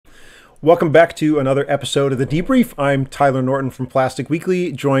Welcome back to another episode of the Debrief. I'm Tyler Norton from Plastic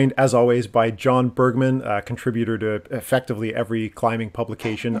Weekly, joined as always by John Burgman, contributor to effectively every climbing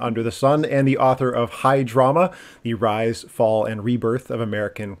publication under the sun, and the author of High Drama, The Rise, Fall, and Rebirth of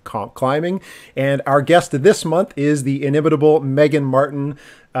American Comp Climbing. And our guest this month is the inimitable Meagan Martin,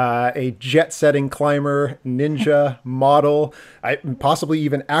 a jet-setting climber, ninja, model, possibly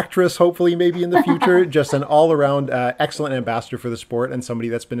even actress, hopefully maybe in the future. Just an all-around excellent ambassador for the sport and somebody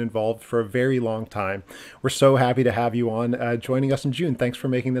that's been involved for a very long time. We're so happy to have you on joining us in June. Thanks for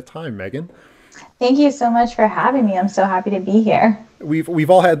making the time, Meagan. Thank you so much for having me. I'm so happy to be here. We've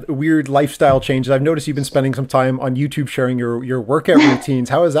all had weird lifestyle changes. I've noticed you've been spending some time on YouTube sharing your workout routines.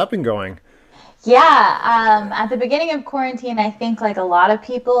 How has that been going? Yeah, at the beginning of quarantine, I think like a lot of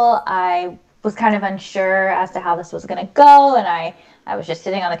people, I was kind of unsure as to how this was going to go. And I was just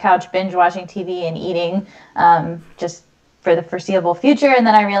sitting on the couch, binge watching TV and eating just for the foreseeable future. And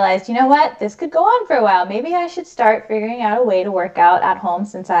then I realized, you know what, this could go on for a while. Maybe I should start figuring out a way to work out at home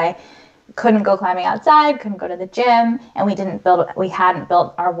since I couldn't go climbing outside, couldn't go to the gym, and we hadn't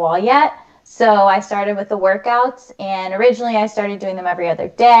built our wall yet. So I started with the workouts, and originally I started doing them every other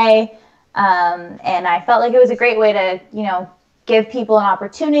day. And I felt like it was a great way to, give people an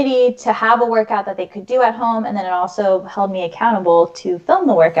opportunity to have a workout that they could do at home. And then it also held me accountable to film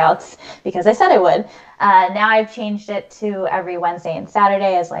the workouts because I said I would. Now I've changed it to every Wednesday and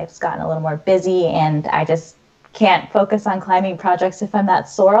Saturday as life's gotten a little more busy and I just can't focus on climbing projects if I'm that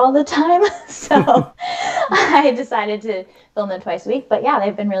sore all the time. So I decided to film them twice a week. But yeah,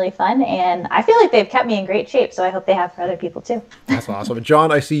 they've been really fun and I feel like they've kept me in great shape. So I hope they have for other people too. That's awesome. John,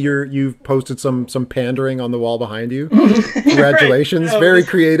 I see you've posted some pandering on the wall behind you. Congratulations. Right. Very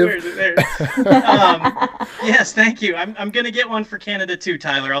creative. Yes, thank you. I'm going to get one for Canada too,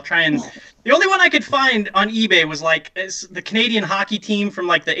 Tyler. I'll try and... The only one I could find on eBay was like the Canadian hockey team from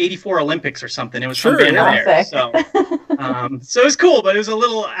like the '84 Olympics or something. It was some banner there. So it was cool, but it was a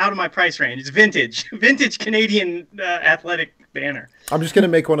little out of my price range. It's vintage Canadian athletic banner. I'm just going to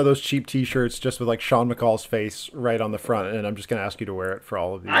make one of those cheap t-shirts just with like Sean McCall's face right on the front, and I'm just going to ask you to wear it for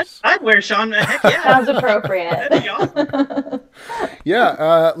all of these. I'd wear Sean. Heck yeah. Sounds appropriate. That'd be awesome.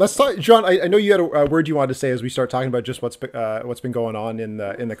 Yeah, let's talk, John. I know you had a word you wanted to say as we start talking about just what's been going on in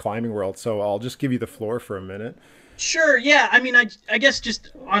the climbing world. So I'll just give you the floor for a minute. Sure. Yeah. I mean, I guess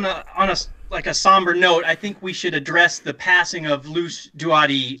just on a like a somber note, I think we should address the passing of Luce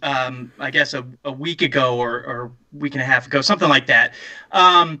Duati. I guess a week ago or week and a half ago, something like that.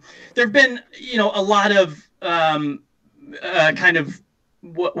 There've been a lot of kind of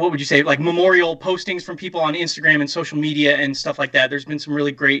what would you say, like memorial postings from people on Instagram and social media and stuff like that. There's been some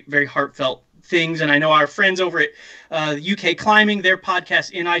really great, very heartfelt things. And I know our friends over at UK Climbing, their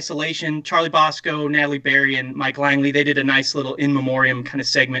podcast In Isolation, Charlie Bosco, Natalie Berry, and Mike Langley, they did a nice little in memoriam kind of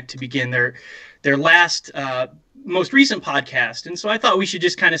segment to begin their last, most recent podcast. And so I thought we should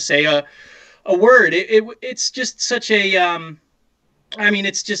just kind of say a word. It's just such a,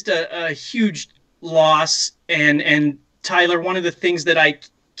 it's just a huge loss. And Tyler, one of the things that I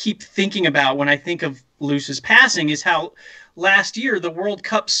keep thinking about when I think of Luce's passing is how last year the World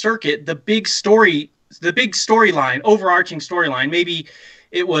Cup circuit, the big storyline, overarching storyline, maybe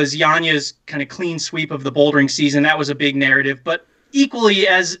it was Janya's kind of clean sweep of the bouldering season. That was a big narrative, but equally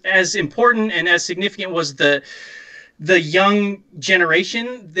as important and as significant was the young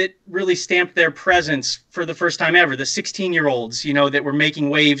generation that really stamped their presence for the first time ever. The 16-year-olds, that were making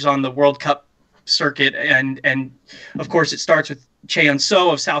waves on the World Cup circuit, and of course it starts with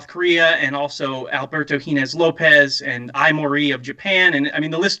Cheon-So of South Korea and also Alberto Hines Lopez and Ai Mori of Japan, and I mean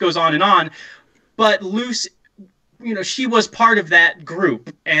the list goes on and on. But Luce, she was part of that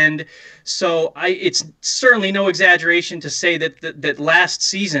group, and so it's certainly no exaggeration to say that last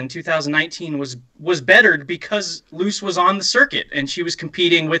season 2019 was bettered because Luce was on the circuit and she was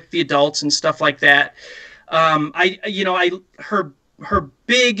competing with the adults and stuff like that.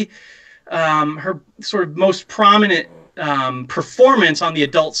 Her sort of most prominent performance on the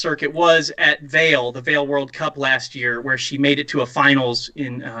adult circuit was at Vail, the Vail World Cup last year, where she made it to a finals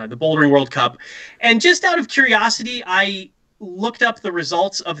in the Bouldering World Cup. And just out of curiosity, I looked up the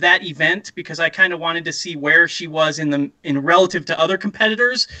results of that event because I kind of wanted to see where she was in relative to other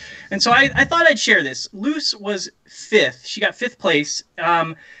competitors. And so I thought I'd share this. Luce was fifth. She got fifth place.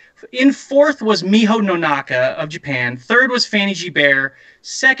 In fourth was Miho Nonaka of Japan. Third was Fanny Gibert.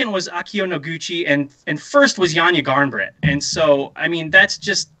 Second was Akio Noguchi. And first was Janja Garnbret. And so, I mean, that's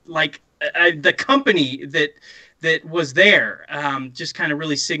just like the company that was there just kind of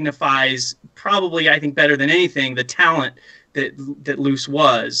really signifies probably, I think, better than anything, the talent that Luce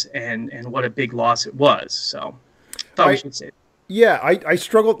was and what a big loss it was. So I thought we should say. Yeah, I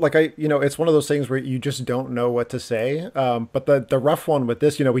struggled. Like it's one of those things where you just don't know what to say. But the rough one with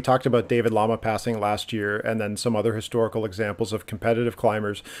this, we talked about David Lama passing last year, and then some other historical examples of competitive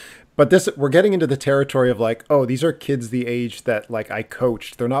climbers. But this, we're getting into the territory of like, oh, these are kids the age that like I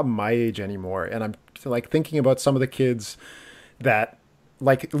coached. They're not my age anymore, and I'm like thinking about some of the kids that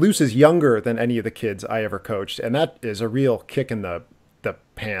like Luce is younger than any of the kids I ever coached, and that is a real kick in the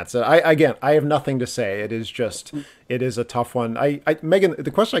pants. I have nothing to say. It is a tough one. Meagan, the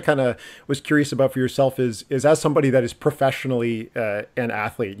question I kind of was curious about for yourself is as somebody that is professionally an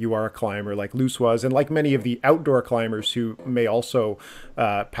athlete, you are a climber like Luce was, and like many of the outdoor climbers who may also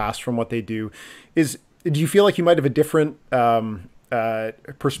pass from what they do, do you feel like you might have a different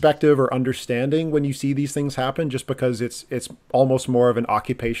perspective or understanding when you see these things happen, just because it's almost more of an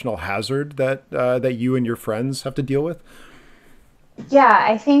occupational hazard that you and your friends have to deal with? Yeah,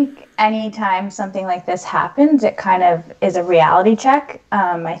 I think anytime something like this happens, it kind of is a reality check.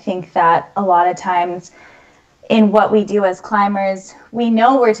 I think that a lot of times in what we do as climbers, we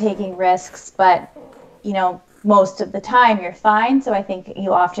know we're taking risks, but, most of the time you're fine. So I think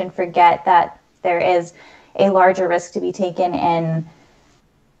you often forget that there is a larger risk to be taken, and,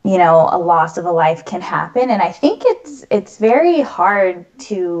 a loss of a life can happen. And I think it's very hard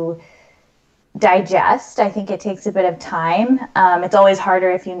to digest. I think it takes a bit of time. It's always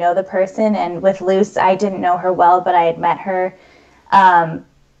harder if you know the person. And with Luce, I didn't know her well, but I had met her.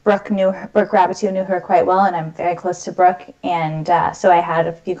 Brooke Rabitou knew her quite well, and I'm very close to Brooke. And so I had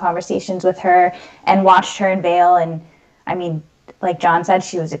a few conversations with her and watched her in Vail. And I mean, like John said,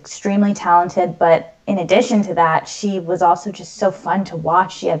 she was extremely talented, but in addition to that, she was also just so fun to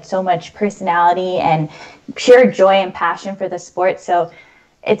watch. She had so much personality and pure joy and passion for the sport. So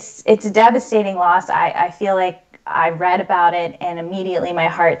it's a devastating loss. I feel like I read about it and immediately my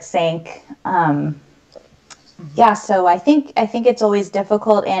heart sank. Yeah, so I think it's always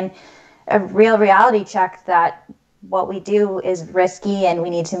difficult and a real reality check that what we do is risky, and we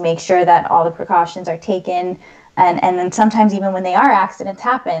need to make sure that all the precautions are taken. And then sometimes even when they are, accidents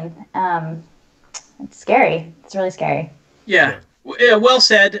happen. It's scary. It's really scary. Yeah, well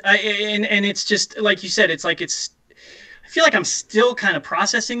said. And it's just like you said. It's like I feel like I'm still kind of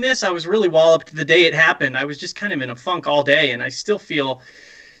processing this. I was really walloped the day it happened. I was just kind of in a funk all day, and I still feel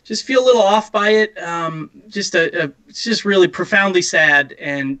a little off by it. It's just really profoundly sad,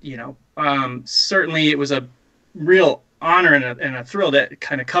 and certainly it was a real honor and a thrill to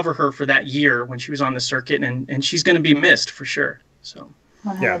kind of cover her for that year when she was on the circuit, and she's going to be missed for sure. So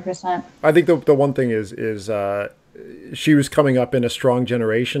 100%. Yeah. I think the one thing is she was coming up in a strong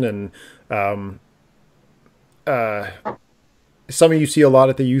generation, and something you see a lot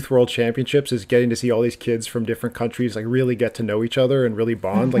at the Youth World Championships is getting to see all these kids from different countries like really get to know each other and really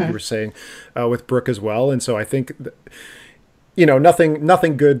bond, like you were saying with Brooke as well. And so I think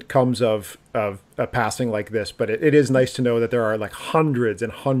nothing good comes of a passing like this, but it is nice to know that there are like hundreds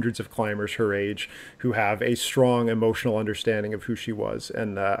and hundreds of climbers her age who have a strong emotional understanding of who she was.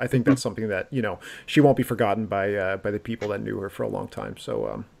 And I think that's something that she won't be forgotten by the people that knew her for a long time.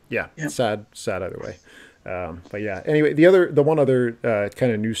 So sad either way. But yeah, anyway, the one other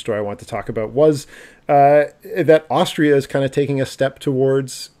kind of news story I want to talk about was that Austria is kind of taking a step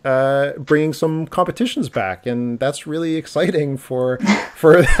towards bringing some competitions back, and that's really exciting for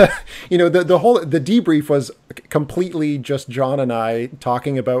the debrief was completely just John and I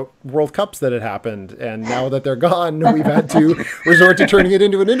talking about World Cups that had happened, and now that they're gone, we've had to resort to turning it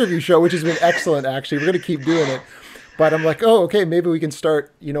into an interview show, which has been excellent. Actually, we're going to keep doing it. But I'm like, oh, okay, maybe we can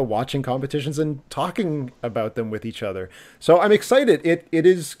start, watching competitions and talking about them with each other. So I'm excited. It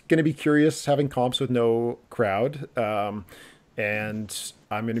is going to be curious having comps with no crowd. And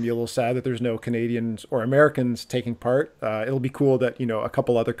I'm going to be a little sad that there's no Canadians or Americans taking part. It'll be cool that, a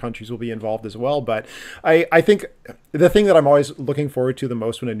couple other countries will be involved as well. But I think the thing that I'm always looking forward to the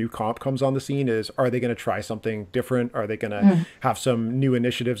most when a new comp comes on the scene is, are they going to try something different? Are they going to have some new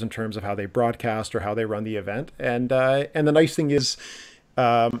initiatives in terms of how they broadcast or how they run the event? And the nice thing is,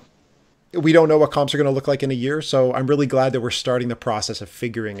 we don't know what comps are going to look like in a year, so I'm really glad that we're starting the process of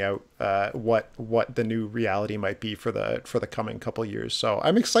figuring out what the new reality might be for the coming couple years. So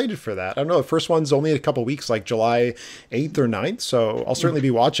I'm excited for that. I don't know, the first one's only a couple weeks, like July 8th or 9th, so I'll certainly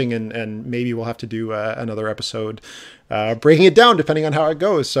be watching, and maybe we'll have to do another episode breaking it down depending on how it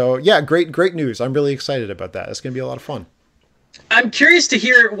goes. So yeah, great news. I'm really excited about that. It's going to be a lot of fun. I'm curious to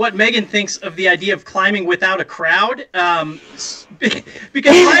hear what Meagan thinks of the idea of climbing without a crowd, because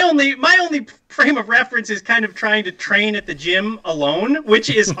my only frame of reference is kind of trying to train at the gym alone, which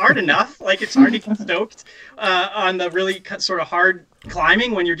is hard enough. Like, it's hard to get stoked on the really sort of hard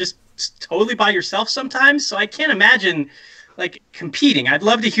climbing when you're just totally by yourself sometimes. So I can't imagine like competing. I'd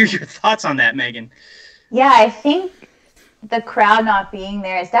love to hear your thoughts on that, Meagan. Yeah, I think the crowd not being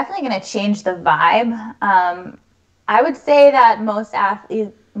there is definitely going to change the vibe. I would say that most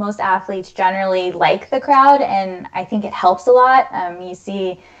athletes generally like the crowd, and I think it helps a lot.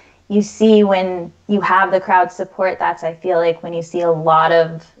 You see when you have the crowd support, that's, I feel like, when you see a lot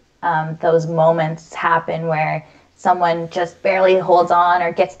of those moments happen where someone just barely holds on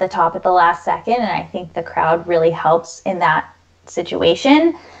or gets to the top at the last second, and I think the crowd really helps in that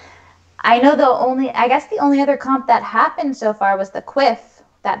situation. I know the only other comp that happened so far was the Quiff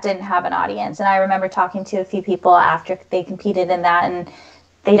that didn't have an audience. And I remember talking to a few people after they competed in that, and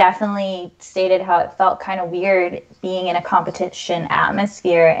they definitely stated how it felt kind of weird being in a competition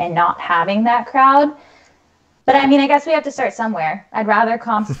atmosphere and not having that crowd. But I mean, I guess we have to start somewhere. I'd rather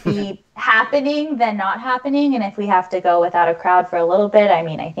comps be happening than not happening. And if we have to go without a crowd for a little bit, I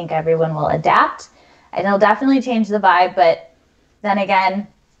mean, I think everyone will adapt. And it'll definitely change the vibe. But then again,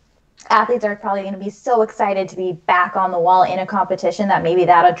 athletes are probably going to be so excited to be back on the wall in a competition that maybe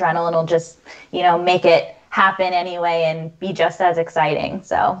that adrenaline will just, make it happen anyway and be just as exciting.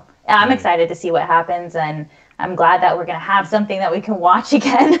 So I'm excited to see what happens, and I'm glad that we're going to have something that we can watch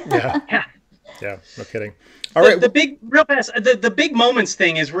again. Yeah, no kidding. All right. The big, real fast, the big moments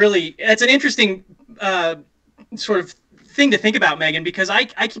thing is really, it's an interesting sort of thing to think about, Meagan, because I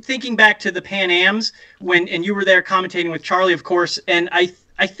keep thinking back to the Pan Ams and you were there commentating with Charlie, of course, and I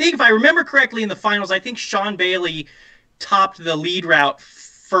think, if I remember correctly, in the finals, I think Sean Bailey topped the lead route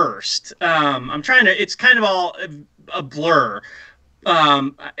first. It's kind of all a blur.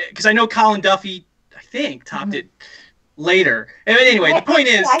 Because I know Colin Duffy, I think, topped it later. Anyway, the point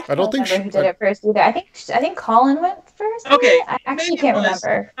is, I don't think who did it first either. I think Colin went first. Okay, I actually can't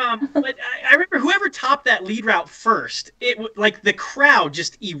remember. But I remember whoever topped that lead route first, the crowd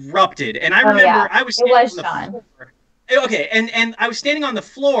just erupted, and I remember I was standing on the floor. Okay, and I was standing on the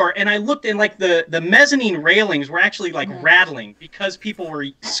floor, and I looked, and the mezzanine railings were actually rattling because people were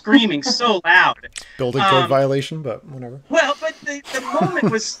screaming so loud. Building code violation, but whatever. Well, but the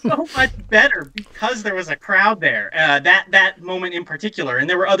moment was so much better because there was a crowd there. That moment in particular, and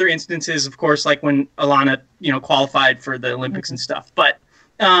there were other instances, of course, like when Alana qualified for the Olympics and stuff. But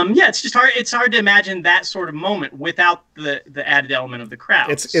it's just hard. It's hard to imagine that sort of moment without the added element of the crowd.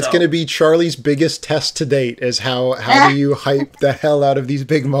 It's going to be Charlie's biggest test to date, is how do you hype the hell out of these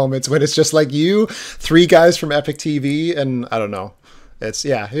big moments when it's just like you, three guys from Epic TV, and I don't know. It's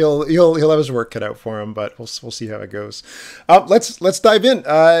he'll have his work cut out for him, but we'll see how it goes. Let's dive in.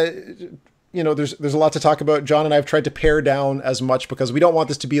 There's a lot to talk about. John and I have tried to pare down as much because we don't want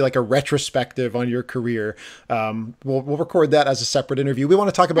this to be like a retrospective on your career. We'll record that as a separate interview. We want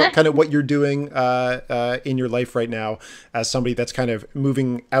to talk about kind of what you're doing in your life right now as somebody that's kind of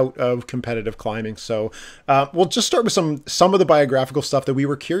moving out of competitive climbing. So we'll just start with some of the biographical stuff that we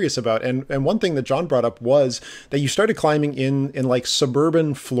were curious about. And one thing that John brought up was that you started climbing in like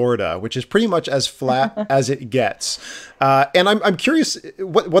suburban Florida, which is pretty much as flat as it gets. And I'm curious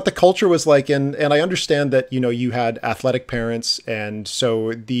what the culture was like. And I understand that, you had athletic parents. And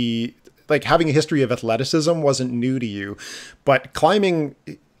so having a history of athleticism wasn't new to you, but climbing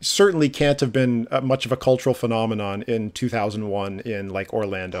certainly can't have been much of a cultural phenomenon in 2001 in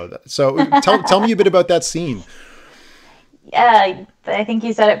Orlando. So tell me a bit about that scene. I think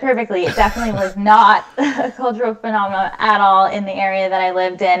you said it perfectly. It definitely was not a cultural phenomenon at all in the area that I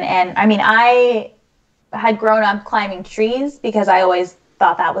lived in. And I mean, I had grown up climbing trees because I always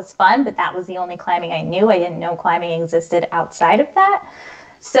thought that was fun, but that was the only climbing I knew. I didn't know climbing existed outside of that.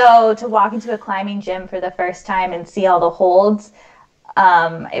 So to walk into a climbing gym for the first time and see all the holds,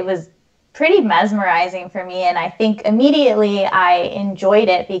 it was pretty mesmerizing for me. And I think immediately I enjoyed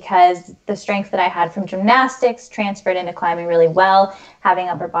it because the strength that I had from gymnastics transferred into climbing really well. Having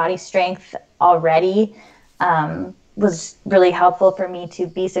upper body strength already was really helpful for me to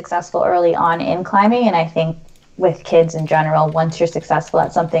be successful early on in climbing. And I think with kids in general, once you're successful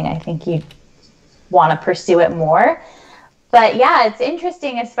at something, I think you want to pursue it more. But yeah, it's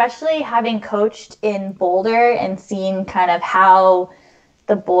interesting, especially having coached in Boulder and seeing kind of how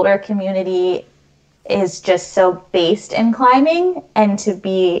the Boulder community is just so based in climbing. And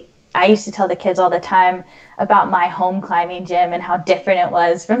I used to tell the kids all the time about my home climbing gym and how different it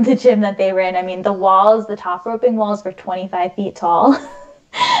was from the gym that they were in. I mean, the top roping walls were 25 feet tall.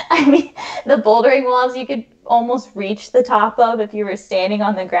 I mean, the bouldering walls you could almost reach the top of if you were standing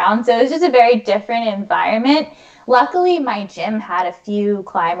on the ground. So it was just a very different environment. Luckily, my gym had a few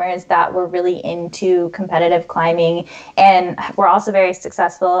climbers that were really into competitive climbing and were also very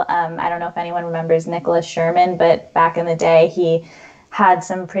successful. I don't know if anyone remembers Nicholas Sherman, but back in the day, he had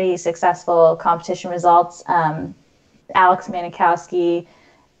some pretty successful competition results Alex Manikowski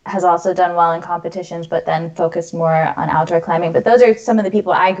has also done well in competitions, but then focused more on outdoor climbing. But those are some of the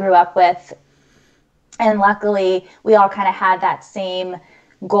people I grew up with. And luckily, we all kind of had that same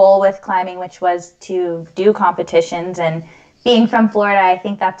goal with climbing, which was to do competitions. And being from Florida, I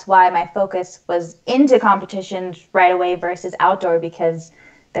think that's why my focus was into competitions right away versus outdoor, because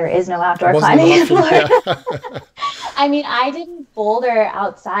there is no outdoor climbing in Florida. Yeah. I mean, I didn't boulder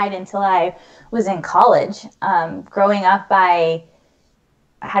outside until I was in college. Growing up, I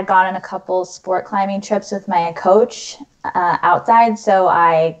had gone on a couple sport climbing trips with my coach outside. So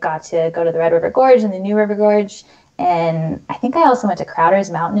I got to go to the Red River Gorge and the New River Gorge. And I think I also went to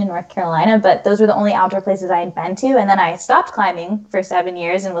Crowder's Mountain in North Carolina, but those were the only outdoor places I had been to. And then I stopped climbing for 7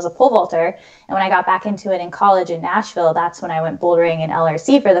 years and was a pole vaulter. And when I got back into it in college in Nashville, that's when I went bouldering in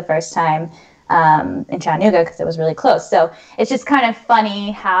LRC for the first time in Chattanooga, because it was really close. So it's just kind of funny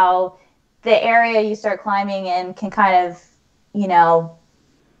how the area you start climbing in can kind of, you know,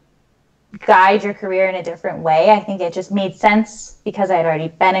 guide your career in a different way. I think it just made sense because I had already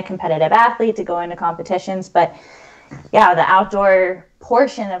been a competitive athlete to go into competitions. But yeah, the outdoor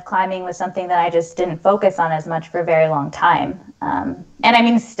portion of climbing was something that I just didn't focus on as much for a very long time. And I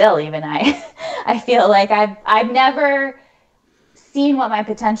mean, still, even I feel like I've never seen what my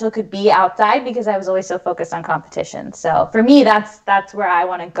potential could be outside because I was always so focused on competition. So for me, that's where I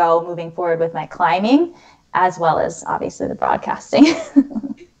want to go moving forward with my climbing, as well as obviously the broadcasting.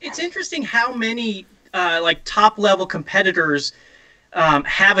 It's interesting how many like top level competitors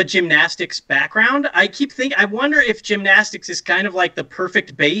have a gymnastics background. I wonder if gymnastics is kind of like the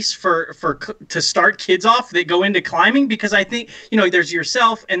perfect base to start kids off that go into climbing, because I think, you know, there's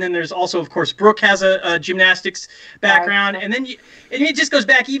yourself, and then there's also, of course, Brooke has a gymnastics background, and then it just goes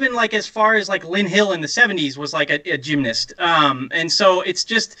back even like as far as like Lynn Hill in the 70s was like a gymnast, and so it's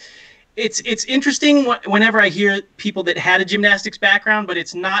just. It's interesting whenever I hear people that had a gymnastics background, but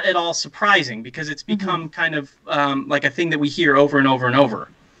it's not at all surprising because it's become kind of like a thing that we hear over and over and over.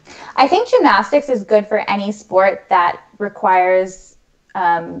 I think gymnastics is good for any sport that requires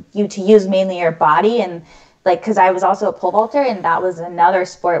you to use mainly your body. And like, because I was also a pole vaulter, and that was another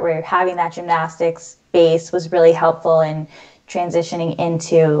sport where having that gymnastics base was really helpful in transitioning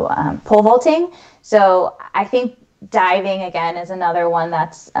into pole vaulting. So I think diving, again, is another one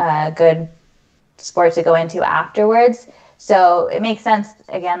that's a good sport to go into afterwards. So it makes sense,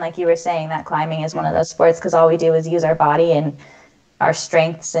 again, like you were saying, that climbing is one of those sports because all we do is use our body and our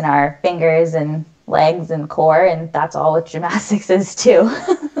strengths and our fingers and legs and core, and that's all what gymnastics is too.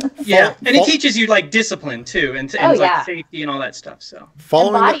 Yeah, and it teaches you like discipline too, and like safety and all that stuff. So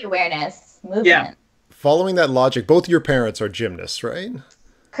and body awareness, movement. Yeah. Following that logic, both your parents are gymnasts, right?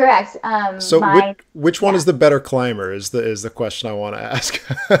 Correct. So which one is the better climber is the question I want to ask.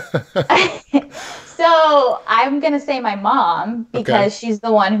 So I'm going to say my mom, because she's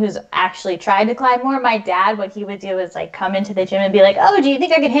the one who's actually tried to climb more. My dad, what he would do is like come into the gym and be like, oh, do you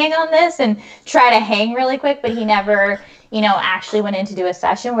think I could hang on this? And try to hang really quick, but he never, actually went in to do a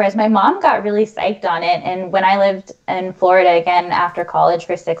session. Whereas my mom got really psyched on it. And when I lived in Florida again after college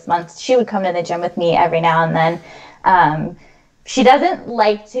for 6 months, she would come to the gym with me every now and then. She doesn't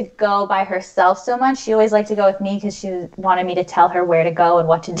like to go by herself so much. She always liked to go with me because she wanted me to tell her where to go and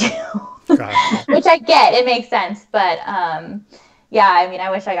what to do, which I get. It makes sense. But yeah, I mean, I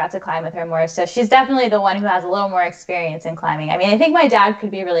wish I got to climb with her more. So she's definitely the one who has a little more experience in climbing. I mean, I think my dad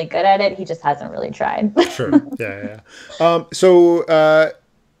could be really good at it. He just hasn't really tried. Sure. Yeah. So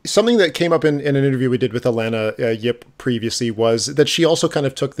something that came up in an interview we did with Alana Yip previously was that she also kind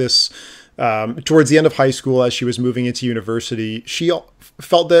of took this towards the end of high school as she was moving into university. She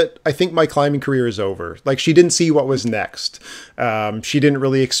felt that I think my climbing career is over. Like, she didn't see what was next. She didn't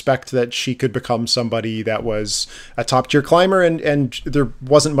really expect that she could become somebody that was a top tier climber, and there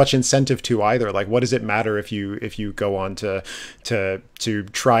wasn't much incentive to either. Like, what does it matter if you go on to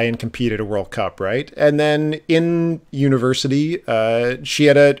try and compete at a World Cup, right? And then in university, she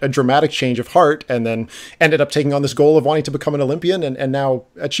had a dramatic change of heart, and then ended up taking on this goal of wanting to become an Olympian, and now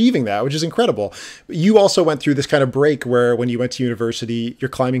achieving that, which is incredible. You also went through this kind of break where when you went to university, your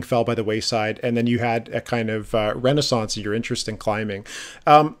climbing fell by the wayside, and then you had a kind of renaissance of your interest in climbing.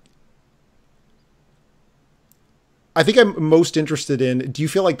 I think I'm most interested in, do you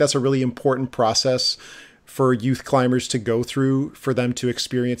feel like that's a really important process for youth climbers to go through for them to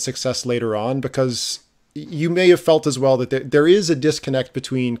experience success later on? Because you may have felt as well that there is a disconnect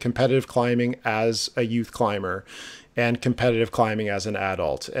between competitive climbing as a youth climber and competitive climbing as an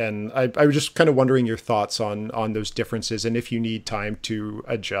adult. And I was just kind of wondering your thoughts on those differences and if you need time to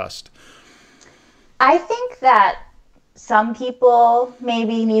adjust. I think that some people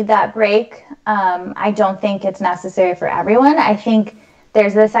maybe need that break. I don't think it's necessary for everyone. I think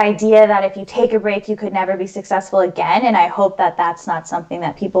there's this idea that if you take a break, you could never be successful again. And I hope that that's not something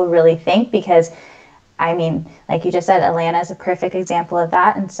that people really think, because I mean, like you just said, Atlanta is a perfect example of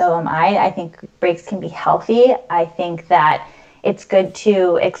that. And so am I. I think breaks can be healthy. I think that it's good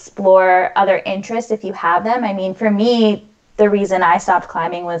to explore other interests if you have them. I mean, for me, the reason I stopped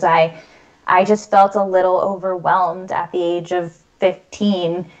climbing was I just felt a little overwhelmed at the age of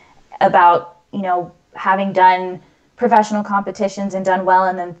 15 about, having done professional competitions and done well,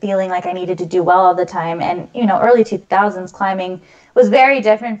 and then feeling like I needed to do well all the time. And, early 2000s climbing was very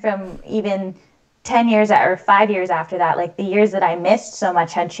different from even 10 years or 5 years after that. Like, the years that I missed, so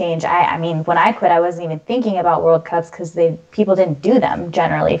much had changed. I mean, when I quit, I wasn't even thinking about World Cups because people didn't do them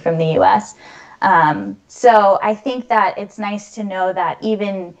generally from the US. So I think that it's nice to know that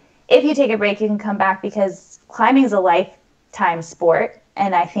even if you take a break, you can come back, because climbing is a lifetime sport.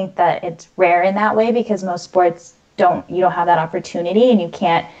 And I think that it's rare in that way, because most sports you don't have that opportunity, and you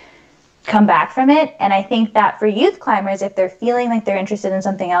can't come back from it. And I think that for youth climbers, if they're feeling like they're interested in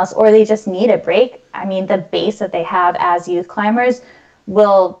something else, or they just need a break, I mean, the base that they have as youth climbers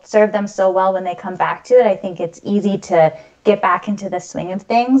will serve them so well when they come back to it. I think it's easy to get back into the swing of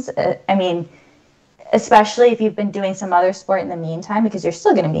things. I mean, especially if you've been doing some other sport in the meantime, because you're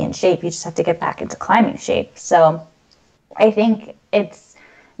still going to be in shape. You just have to get back into climbing shape. So I think it's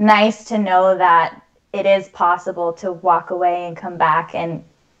nice to know that it is possible to walk away and come back. And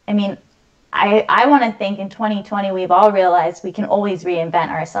I mean, I want to think in 2020, we've all realized we can always reinvent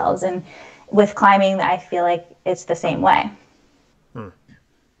ourselves. And with climbing, I feel like it's the same way.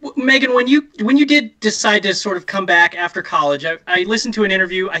 Meagan, when you did decide to sort of come back after college, I listened to an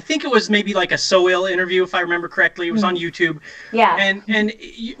interview. I think it was maybe like a So Ill interview, if I remember correctly. It was on YouTube. Yeah. And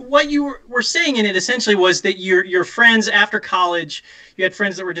what you were saying in it essentially was that your friends after college, you had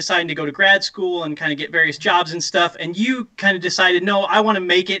friends that were deciding to go to grad school and kind of get various jobs and stuff, and you kind of decided, no, I want to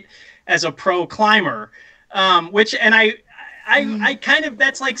make it as a pro climber, I kind of,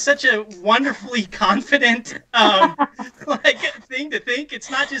 that's like such a wonderfully confident like thing to think.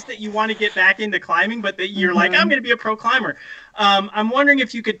 It's not just that you want to get back into climbing, but that you're like, I'm going to be a pro climber. I'm wondering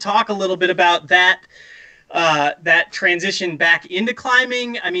if you could talk a little bit about that transition back into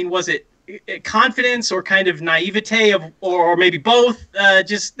climbing. I mean, was it confidence or kind of naivete or maybe both?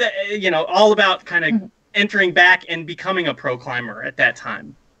 All about kind of entering back and becoming a pro climber at that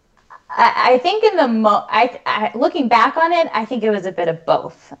time. I think looking back on it, I think it was a bit of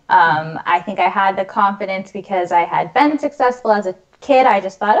both. I think I had the confidence because I had been successful as a kid. I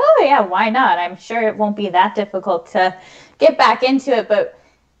just thought, oh yeah, why not? I'm sure it won't be that difficult to get back into it. But,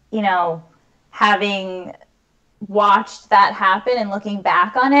 having watched that happen and looking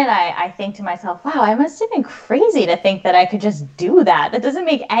back on it, I think to myself, wow, I must have been crazy to think that I could just do that. That doesn't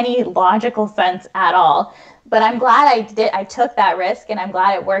make any logical sense at all. But I'm glad I took that risk, and I'm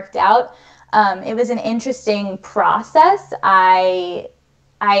glad it worked out. It was an interesting process. I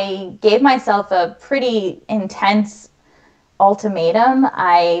gave myself a pretty intense ultimatum.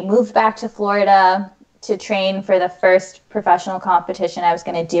 I moved back to Florida to train for the first professional competition I was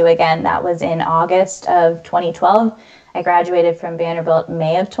going to do again. That was in August of 2012. I graduated from Vanderbilt in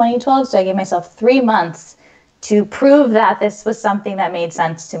May of 2012, so I gave myself 3 months to prove that this was something that made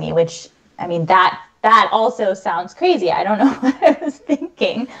sense to me, which, I mean, that also sounds crazy. I don't know what I was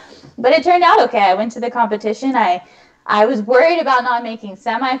thinking, but it turned out okay. I went to the competition. I was worried about not making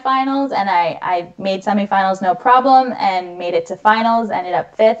semifinals, and I made semifinals no problem and made it to finals, ended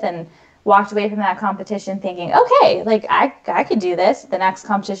up 5th, and walked away from that competition thinking, okay, like I could do this. The next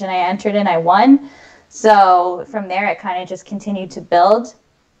competition I entered in, I won. So from there, it kind of just continued to build.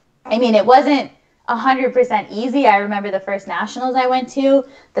 I mean, it wasn't 100% easy. I remember the first nationals I went to,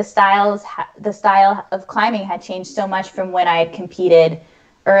 the style of climbing had changed so much from when I had competed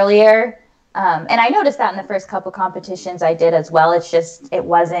earlier. And I noticed that in the first couple competitions I did as well. It's just, it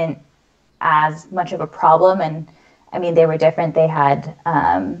wasn't as much of a problem. And I mean, they were different. They had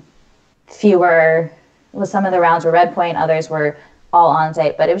some of the rounds were red point, others were all on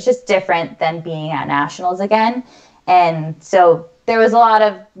site, but it was just different than being at nationals again. And so there was a lot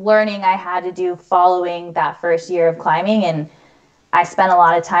of learning I had to do following that first year of climbing, and I spent a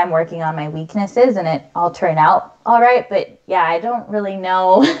lot of time working on my weaknesses, and it all turned out all right. But yeah, I don't really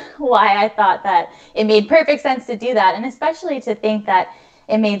know why I thought that it made perfect sense to do that, and especially to think that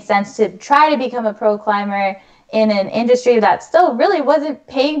it made sense to try to become a pro climber in an industry that still really wasn't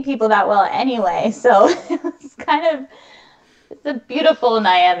paying people that well anyway. So it was kind of It's a beautiful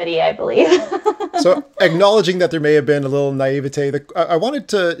naivety, I believe. So acknowledging that there may have been a little naivete, I wanted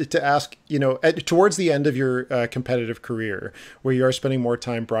to ask, towards the end of your competitive career, where you are spending more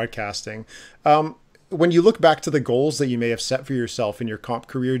time broadcasting, when you look back to the goals that you may have set for yourself in your comp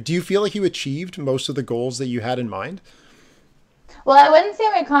career, do you feel like you achieved most of the goals that you had in mind? Well, I wouldn't say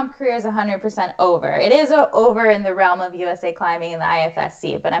my comp career is 100% over. It is over in the realm of USA Climbing and the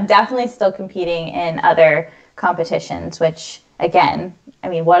IFSC, but I'm definitely still competing in other competitions, which, again, I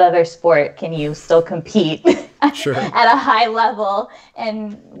mean, what other sport can you still compete Sure. at a high level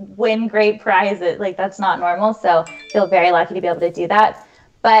and win great prizes? Like, that's not normal. So I feel very lucky to be able to do that.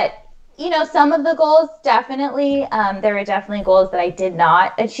 But some of the goals, definitely, there were definitely goals that I did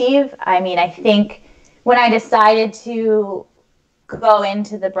not achieve. I mean, I think when I decided to go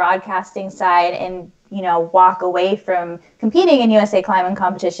into the broadcasting side and, walk away from competing in USA Climbing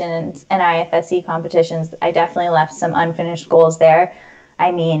competitions and IFSC competitions, I definitely left some unfinished goals there.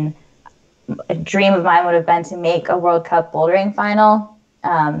 I mean, a dream of mine would have been to make a World Cup bouldering final.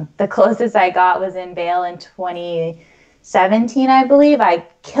 The closest I got was in Vail in 2017, I believe. I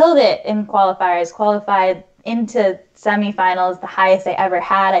killed it in qualifiers, qualified into semifinals, the highest I ever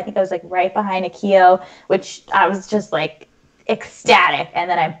had. I think I was like right behind Akio, which I was just like ecstatic. And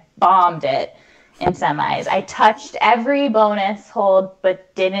then I bombed it in semis. I touched every bonus hold,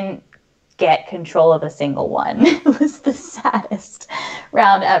 but didn't get control of a single one. It was the saddest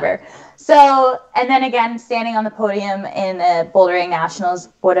round ever. So, and then again, standing on the podium in the bouldering nationals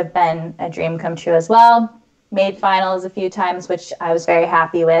would have been a dream come true as well. Made finals a few times, which I was very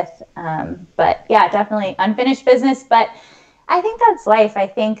happy with. But yeah, definitely unfinished business. But I think that's life. I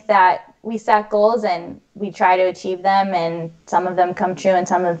think that we set goals and we try to achieve them, and some of them come true and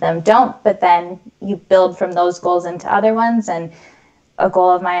some of them don't. But then you build from those goals into other ones. And a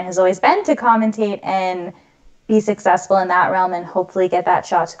goal of mine has always been to commentate and be successful in that realm and hopefully get that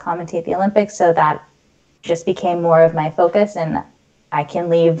shot to commentate the Olympics. So that just became more of my focus, and I can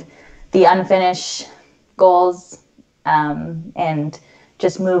leave the unfinished goals and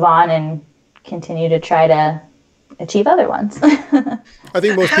just move on and continue to try to achieve other ones. I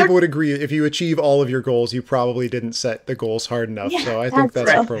think most people would agree if you achieve all of your goals, you probably didn't set the goals hard enough. Yeah, so I think that's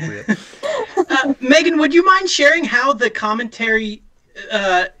right. appropriate. Meagan, would you mind sharing how the commentary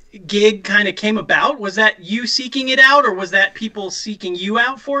gig kind of came about? Was that you seeking it out, or was that people seeking you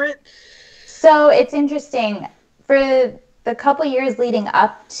out for it? So it's interesting. For the couple years leading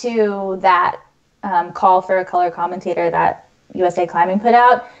up to that call for a color commentator that USA Climbing put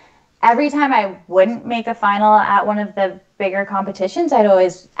out, every time I wouldn't make a final at one of the bigger competitions, I'd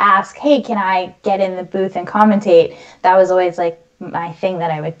always ask, hey, can I get in the booth and commentate? That was always like my thing that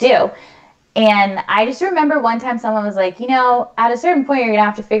I would do. And I just remember one time someone was like, at a certain point, you're going to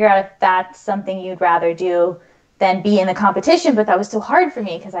have to figure out if that's something you'd rather do than be in the competition. But that was so hard for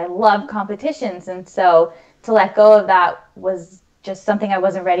me because I love competitions. And so to let go of that was just something I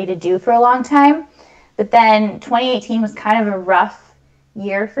wasn't ready to do for a long time. But then 2018 was kind of a rough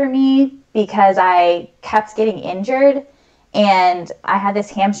year for me because I kept getting injured, and I had this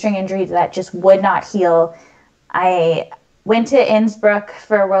hamstring injury that just would not heal. I went to Innsbruck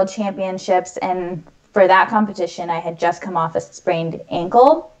for World Championships, and for that competition, I had just come off a sprained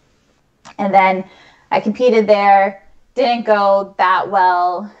ankle. And then I competed there, didn't go that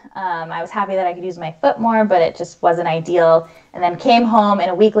well. I was happy that I could use my foot more, but it just wasn't ideal. And then came home,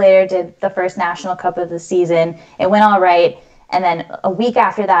 and a week later did the first National Cup of the season. It went all right. And then a week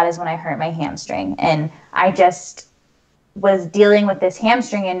after that is when I hurt my hamstring. And I just was dealing with this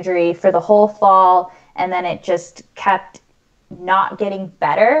hamstring injury for the whole fall. And then it just kept not getting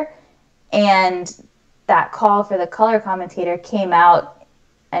better. And that call for the color commentator came out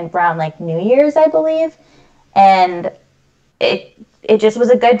around like New Year's, I believe. And it just was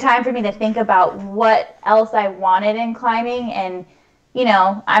a good time for me to think about what else I wanted in climbing. And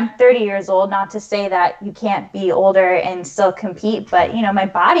I'm 30 years old, not to say that you can't be older and still compete, but, my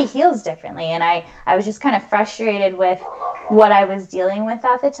body heals differently. And I was just kind of frustrated with what I was dealing with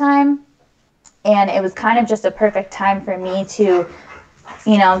at the time. And it was kind of just a perfect time for me to,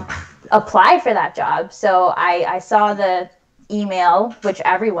 apply for that job. So I saw the email, which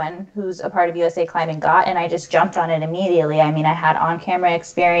everyone who's a part of USA Climbing got, and I just jumped on it immediately. I mean, I had on-camera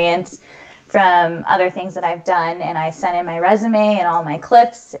experience from other things that I've done, and I sent in my resume and all my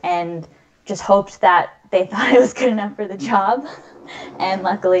clips and just hoped that they thought I was good enough for the job. And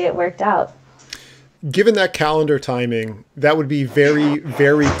luckily it worked out. Given that calendar timing, that would be very,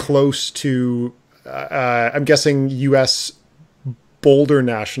 very close to, I'm guessing, U.S. Boulder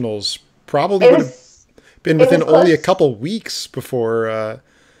Nationals. Probably would have, been within only a couple weeks before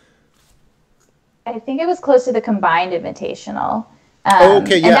I think it was close to the combined invitational.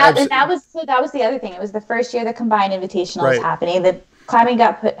 Okay, yeah. And that was the other thing. It was the first year the combined invitational was happening. The climbing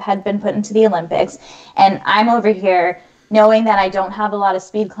had been put into the Olympics, and I'm over here knowing that I don't have a lot of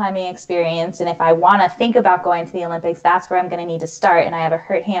speed climbing experience, and if I want to think about going to the Olympics, that's where I'm going to need to start, and I have a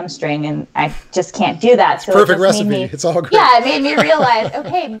hurt hamstring, and I just can't do that. So perfect recipe. It's all great. Yeah, it made me realize,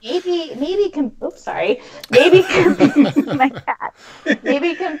 okay, my cat.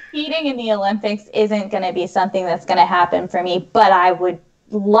 Maybe competing in the Olympics isn't going to be something that's going to happen for me, but I would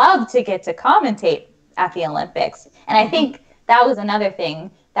love to get to commentate at the Olympics. And I think that was another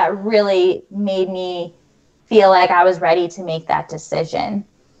thing that really made me feel like I was ready to make that decision.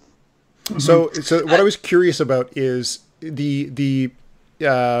 So what I was curious about is the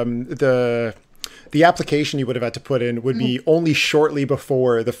application you would have had to put in would be only shortly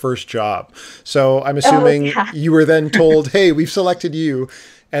before the first job. So I'm assuming you were then told, hey, we've selected you.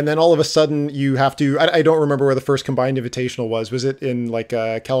 And then all of a sudden you have to, I don't remember where the first combined invitational was. Was it in like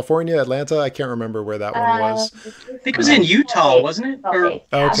California, Atlanta? I can't remember where that one was. I think it was in Utah, wasn't it?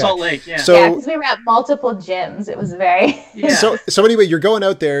 Or Salt Lake, yeah. So, because we were at multiple gyms. It was very... So anyway, you're going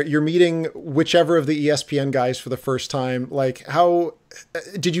out there, you're meeting whichever of the ESPN guys for the first time. Like, how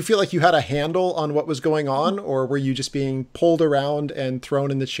did you feel like you had a handle on what was going on, or were you just being pulled around and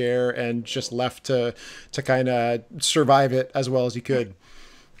thrown in the chair and just left to kind of survive it as well as you could?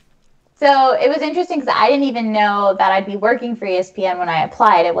 So it was interesting because I didn't even know that I'd be working for ESPN when I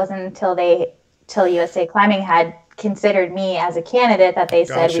applied. It wasn't until USA Climbing had considered me as a candidate that they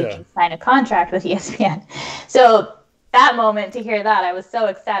said we can sign a contract with ESPN. So that moment, to hear that, I was so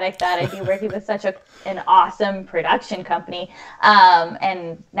ecstatic that I'd be working with such an awesome production company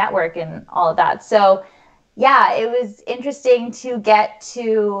and network and all of that. So yeah, it was interesting to get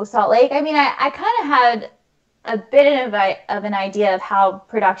to Salt Lake. I mean, I kind of had a bit of an idea of how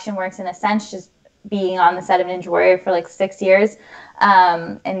production works, in a sense, just being on the set of Ninja Warrior for like 6 years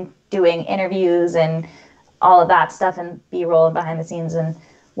and doing interviews and all of that stuff and B-roll and behind the scenes and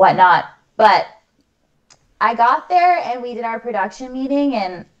whatnot. But I got there and we did our production meeting,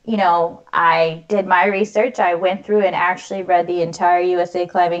 and you know, I did my research. I went through and actually read the entire USA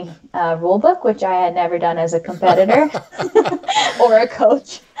Climbing rule book, which I had never done as a competitor or a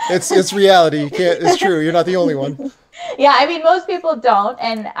coach. It's reality. You can't. It's true. You're not the only one. Yeah, I mean, most people don't,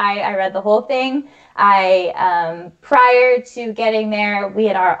 and I read the whole thing. I prior to getting there, we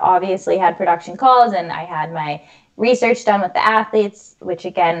had obviously had production calls, and I had my research done with the athletes, which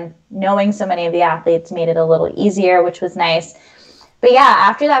again, knowing so many of the athletes made it a little easier, which was nice. But yeah,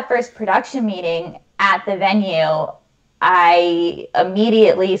 after that first production meeting at the venue, I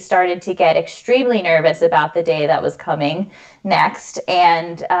immediately started to get extremely nervous about the day that was coming next.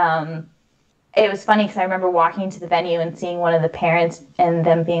 And it was funny because I remember walking to the venue and seeing one of the parents and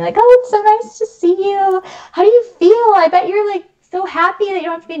them being like, "Oh, it's so nice to see you. How do you feel? I bet you're like so happy that you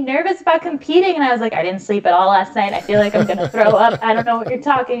don't have to be nervous about competing." And I was like, "I didn't sleep at all last night. I feel like I'm going to throw up. I don't know what you're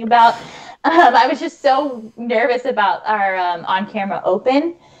talking about." I was just so nervous about our on-camera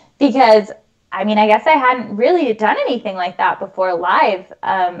open because, I mean, I guess I hadn't really done anything like that before live.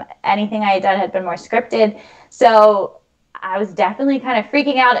 Anything I had done had been more scripted. So I was definitely kind of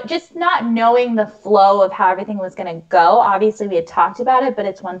freaking out, just not knowing the flow of how everything was going to go. Obviously, we had talked about it, but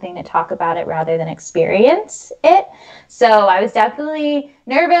it's one thing to talk about it rather than experience it. So I was definitely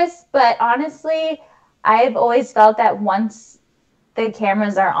nervous, but honestly, I've always felt that once the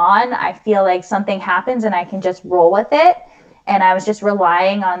cameras are on, I feel like something happens and I can just roll with it. And I was just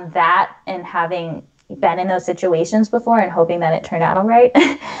relying on that and having been in those situations before and hoping that it turned out all right.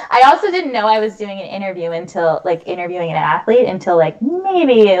 I also didn't know I was doing an interview until interviewing an athlete until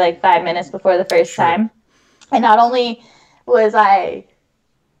maybe 5 minutes before the first time. And not only was I,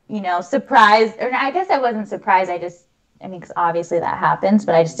 surprised, or I guess I wasn't surprised. Because obviously that happens,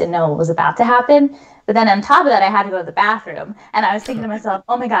 but I just didn't know what was about to happen. But then on top of that, I had to go to the bathroom. And I was thinking to myself,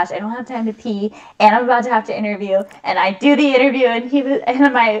 oh my gosh, I don't have time to pee. And I'm about to have to interview. And I do the interview.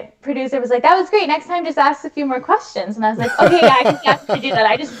 And my producer was like, "That was great. Next time, just ask a few more questions." And I was like, okay, yeah, I can definitely do that.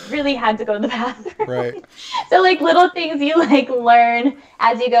 I just really had to go to the bathroom. Right. So little things you learn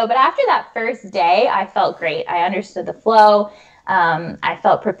as you go. But after that first day, I felt great. I understood the flow. I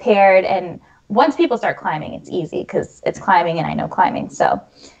felt prepared. And once people start climbing, it's easy because it's climbing and I know climbing. So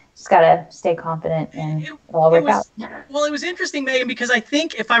just got to stay confident and it'll all work out. Well, it was interesting, Meagan, because I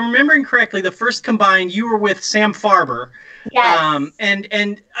think if I'm remembering correctly, the first combined, you were with Sam Farber. Yes.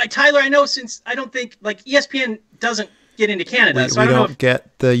 And Tyler, I know since I don't think ESPN doesn't get into Canada. We don't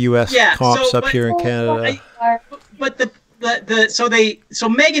get the U.S. comps up here in Canada. But so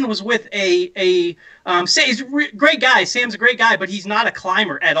Meagan was with he's a great guy. Sam's a great guy, but he's not a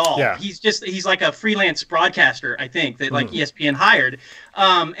climber at all. Yeah. He's like a freelance broadcaster, I think, that like ESPN hired.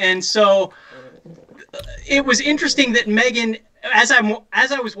 And so it was interesting that Meagan, as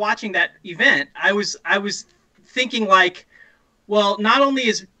I was watching that event, I was thinking like, well, not only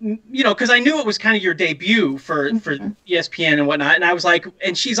is, because I knew it was kind of your debut for ESPN and whatnot, and I was like,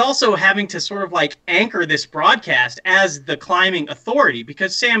 and she's also having to sort of like anchor this broadcast as the climbing authority,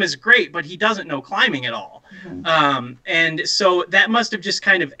 because Sam is great, but he doesn't know climbing at all. And so that must have just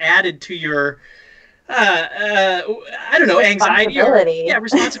kind of added to your, I don't know, anxiety or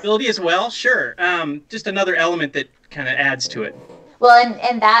responsibility as well. Sure. Just another element that kind of adds to it. Well,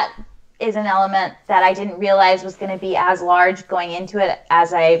 and that is an element that I didn't realize was going to be as large going into it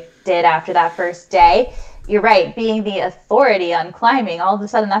as I did after that first day. You're right, being the authority on climbing, all of a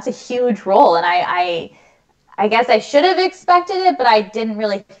sudden that's a huge role. And I guess I should have expected it, but I didn't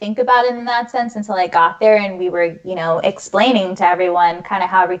really think about it in that sense until I got there and we were, explaining to everyone kind of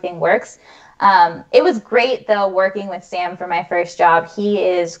how everything works. It was great, though, working with Sam for my first job. He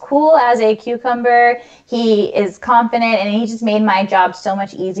is cool as a cucumber. He is confident, and he just made my job so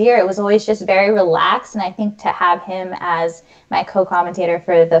much easier. It was always just very relaxed, and I think to have him as my co-commentator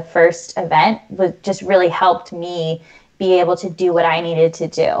for the first event just really helped me be able to do what I needed to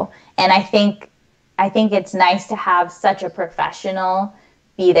do. And I think it's nice to have such a professional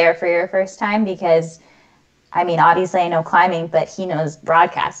be there for your first time because, obviously I know climbing, but he knows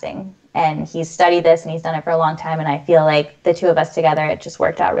broadcasting. And he's studied this and he's done it for a long time. And I feel like the two of us together, it just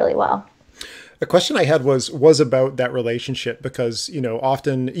worked out really well. A question I had was about that relationship because,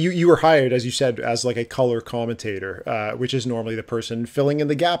 often you were hired, as you said, as like a color commentator, which is normally the person filling in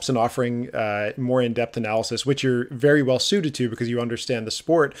the gaps and offering more in-depth analysis, which you're very well suited to because you understand the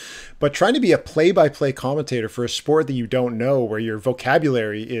sport. But trying to be a play-by-play commentator for a sport that you don't know, where your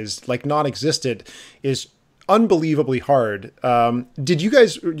vocabulary is like non-existent, is unbelievably hard. Did you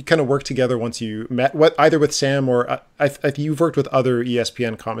guys kind of work together once you met, either with Sam or you've worked with other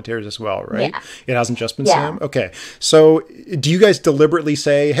ESPN commentators as well, right? Yeah. It hasn't just been Sam? Okay. So do you guys deliberately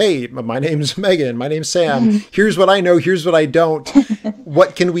say, hey, my name's Meagan, my name's Sam, here's what I know, here's what I don't.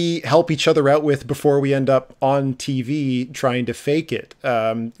 What can we help each other out with before we end up on TV trying to fake it?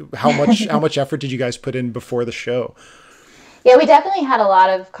 How much effort did you guys put in before the show? Yeah, we definitely had a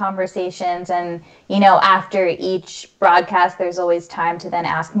lot of conversations and, after each broadcast, there's always time to then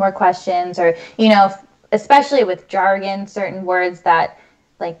ask more questions or, especially with jargon, certain words that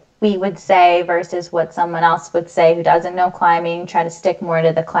like we would say versus what someone else would say who doesn't know climbing, try to stick more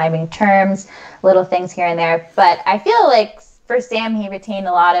to the climbing terms, little things here and there. But I feel like for Sam, he retained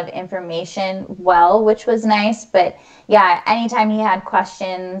a lot of information well, which was nice. But yeah, anytime he had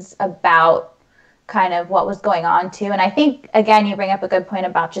questions about kind of what was going on too. And I think, again, you bring up a good point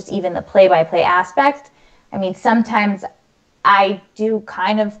about just even the play-by-play aspect. Sometimes I do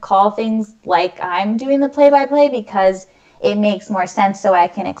kind of call things like I'm doing the play-by-play because it makes more sense so I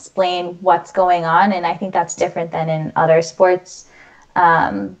can explain what's going on. And I think that's different than in other sports.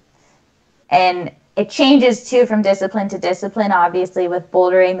 And it changes too from discipline to discipline. Obviously with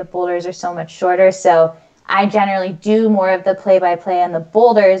bouldering, the boulders are so much shorter. So I generally do more of the play-by-play on the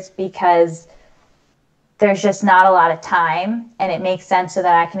boulders because there's just not a lot of time and it makes sense so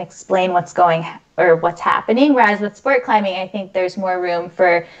that I can explain what's happening. Whereas with sport climbing, I think there's more room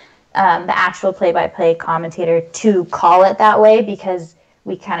for the actual play-by-play commentator to call it that way because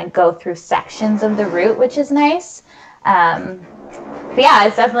we kind of go through sections of the route, which is nice. But yeah,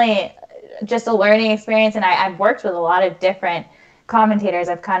 it's definitely just a learning experience. And I've worked with a lot of different commentators.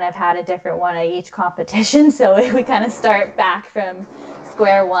 I've kind of had a different one at each competition. So we kind of start back from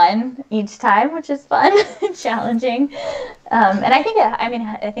square one each time, which is fun and challenging. And I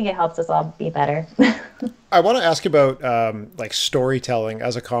think it helps us all be better. I want to ask about like storytelling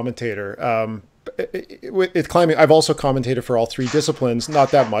as a commentator. With climbing, I've also commentated for all three disciplines,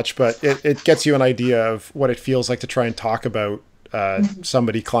 not that much, but it gets you an idea of what it feels like to try and talk about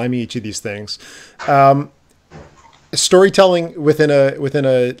somebody climbing each of these things. Storytelling within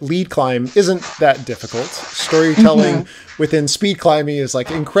a lead climb isn't that difficult. Storytelling within speed climbing is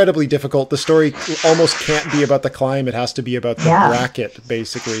like incredibly difficult. The story almost can't be about the climb. It has to be about the bracket,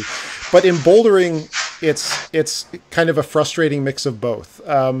 basically. But in bouldering, it's kind of a frustrating mix of both.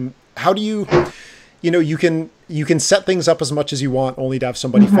 How do you can set things up as much as you want, only to have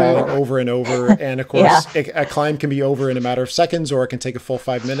somebody falling over and over. And of course, a climb can be over in a matter of seconds, or it can take a full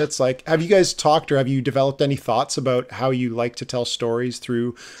 5 minutes. Like, have you guys talked or have you developed any thoughts about how you like to tell stories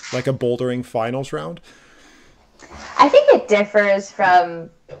through like a bouldering finals round? I think it differs from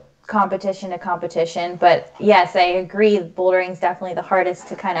competition to competition. But yes, I agree. Bouldering is definitely the hardest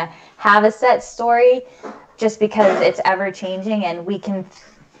to kind of have a set story, just because it's ever changing and we can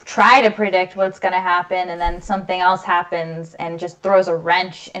try to predict what's going to happen, and then something else happens and just throws a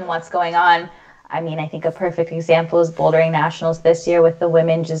wrench in what's going on. I mean, I think a perfect example is bouldering nationals this year with the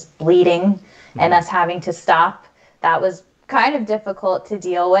women just bleeding and us having to stop. That was kind of difficult to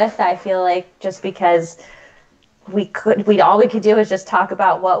deal with, I feel like, just because all we could do was just talk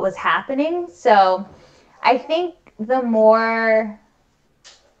about what was happening. So I think the more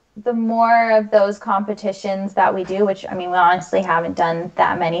of those competitions that we do, which, I mean, we honestly haven't done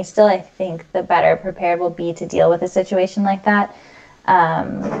that many still, I think the better prepared we'll be to deal with a situation like that.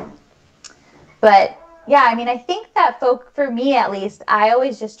 But yeah, I mean, I think that for me at least, I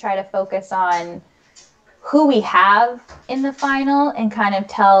always just try to focus on who we have in the final and kind of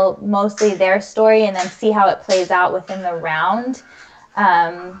tell mostly their story and then see how it plays out within the round.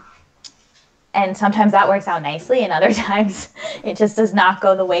 And sometimes that works out nicely, and other times it just does not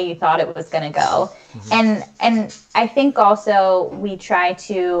go the way you thought it was going to go. Mm-hmm. And I think also we try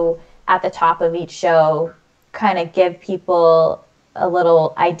to, at the top of each show, kind of give people a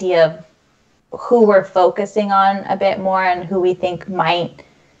little idea of who we're focusing on a bit more and who we think might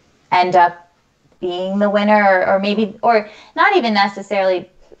end up being the winner, or maybe, or not even necessarily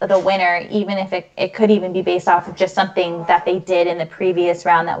the winner, even if it could even be based off of just something that they did in the previous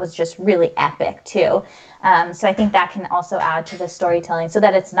round that was just really epic too. So I think that can also add to the storytelling so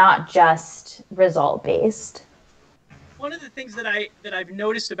that it's not just result based. One of the things that I've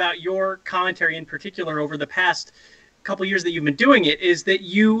noticed about your commentary in particular over the past couple years that you've been doing it is that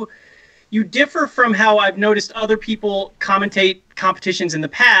you differ from how I've noticed other people commentate competitions in the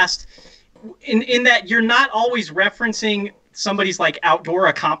past, in that you're not always referencing somebody's like outdoor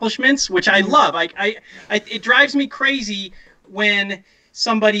accomplishments, which I love. It drives me crazy when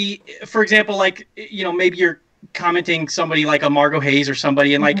somebody, for example, like, you know, maybe you're commenting somebody like a Margot Hayes or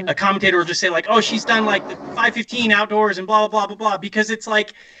somebody, and like a commentator will just say like, oh, she's done like the 5:15 outdoors and blah, blah, blah, blah, blah, because it's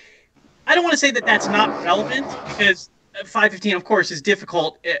like, I don't want to say that that's not relevant, because 5:15, of course, is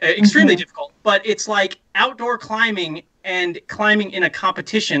difficult, extremely difficult, but it's like outdoor climbing and climbing in a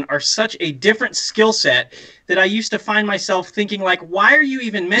competition are such a different skill set that I used to find myself thinking like, why are you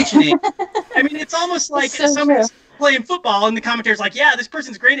even mentioning? I mean, it's almost like so somebody's playing football and the commentator's like, yeah, this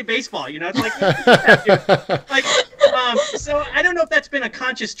person's great at baseball. You know, it's like, so I don't know if that's been a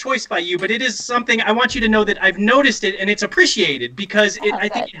conscious choice by you, but it is something I want you to know that I've noticed it and it's appreciated, because I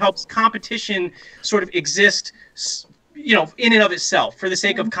think it helps competition sort of exist, you know, in and of itself for the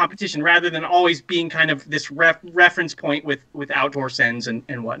sake of competition, rather than always being kind of this reference point with outdoor sends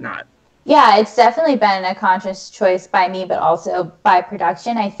and whatnot. Yeah, it's definitely been a conscious choice by me, but also by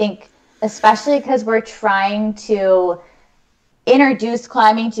production. I think especially because we're trying to introduce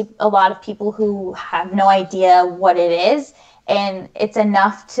climbing to a lot of people who have no idea what it is. And it's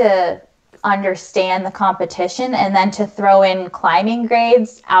enough to understand the competition, and then to throw in climbing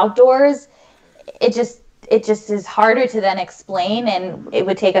grades outdoors, it just is harder to then explain, and it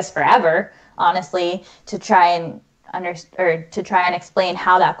would take us forever, honestly, to try and explain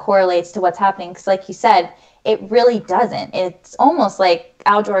how that correlates to what's happening. Because like you said, it really doesn't. It's almost like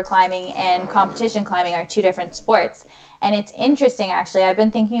outdoor climbing and competition climbing are two different sports. And it's interesting, actually. I've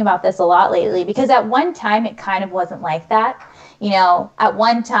been thinking about this a lot lately, because at one time it kind of wasn't like that. You know, at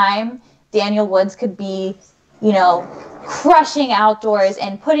one time, Daniel Woods could be, you know, crushing outdoors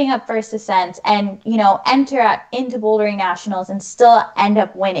and putting up first ascents and, you know, enter into bouldering nationals and still end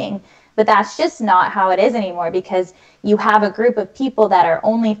up winning. But that's just not how it is anymore, because you have a group of people that are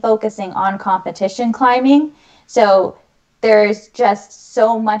only focusing on competition climbing. So there's just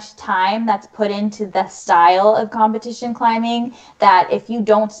so much time that's put into the style of competition climbing that if you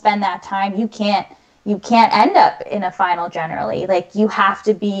don't spend that time, you can't end up in a final generally. Like, you have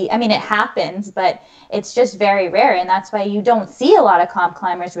to be, I mean, it happens, but it's just very rare. And that's why you don't see a lot of comp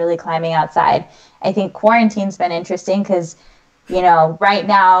climbers really climbing outside. I think quarantine's been interesting because, you know, right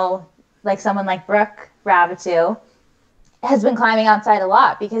now, like someone like Brooke Ravatu has been climbing outside a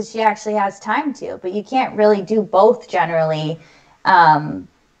lot because she actually has time to, but you can't really do both generally. And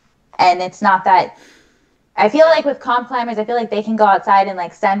it's not that, I feel like with comp climbers, I feel like they can go outside and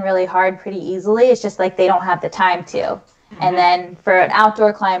like send really hard pretty easily. It's just like they don't have the time to. Mm-hmm. And then for an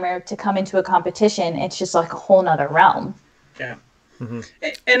outdoor climber to come into a competition, it's just like a whole nother realm. Yeah. Mm-hmm.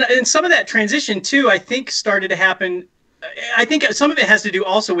 And some of that transition too, I think started to happen. I think some of it has to do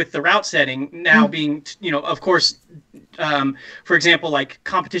also with the route setting now being, you know, of course, for example, like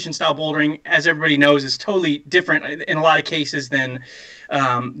competition style bouldering, as everybody knows, is totally different in a lot of cases than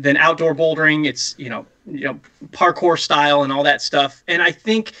outdoor bouldering. It's, you know, parkour style and all that stuff. And I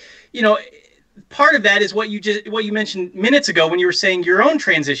think, part of that is what you mentioned minutes ago when you were saying your own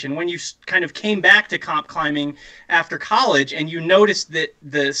transition, when you kind of came back to comp climbing after college, and you noticed that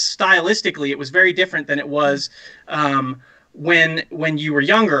stylistically it was very different than it was when you were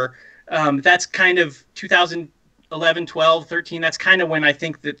younger. That's kind of 2011, 12, 13. That's kind of when I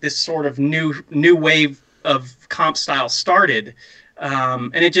think that this sort of new wave of comp style started.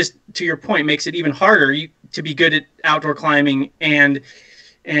 And it just, to your point, makes it even harder to be good at outdoor climbing and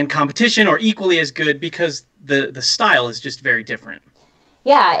competition, or equally as good, because the style is just very different.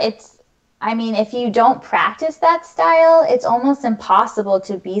 Yeah, if you don't practice that style, it's almost impossible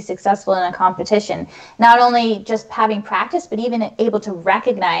to be successful in a competition. Not only just having practice, but even able to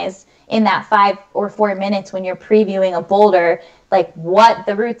recognize in that 5 or 4 minutes when you're previewing a boulder, like what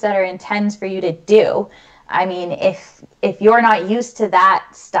the route setter intends for you to do. I mean, if you're not used to that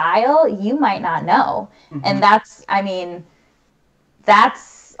style, you might not know. Mm-hmm. And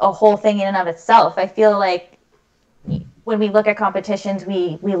that's a whole thing in and of itself. I feel like when we look at competitions,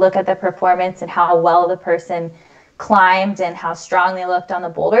 we look at the performance and how well the person climbed and how strong they looked on the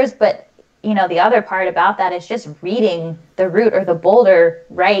boulders. But, the other part about that is just reading the route or the boulder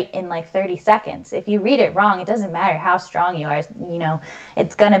right in like 30 seconds. If you read it wrong, it doesn't matter how strong you are.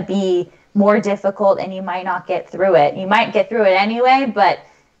 It's going to be more difficult and you might not get through it. You might get through it anyway, but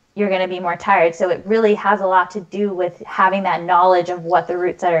you're going to be more tired. So it really has a lot to do with having that knowledge of what the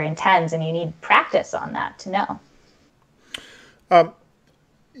route setter intends, and you need practice on that to know.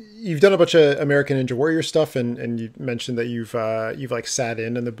 You've done a bunch of American Ninja Warrior stuff, and you mentioned that you've like sat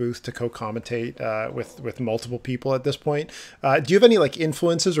in the booth to co-commentate with multiple people at this point. Do you have any like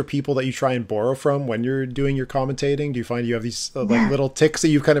influences or people that you try and borrow from when you're doing your commentating? Do you find you have these like little ticks that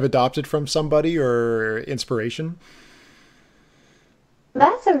you've kind of adopted from somebody, or inspiration?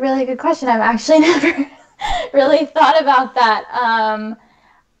 That's a really good question. I've actually never really thought about that.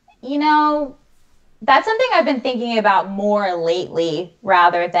 That's something I've been thinking about more lately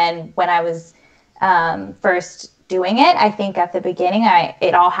rather than when I was first doing it. I think at the beginning,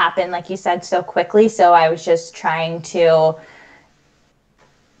 it all happened, like you said, so quickly. So I was just trying to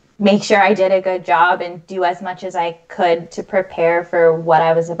make sure I did a good job and do as much as I could to prepare for what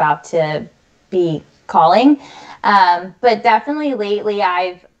I was about to be calling. But definitely lately,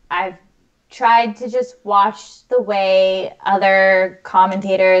 I've tried to just watch the way other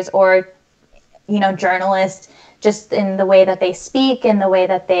commentators or journalists, just in the way that they speak and the way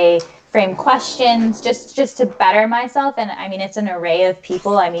that they frame questions, just to better myself. And I mean, it's an array of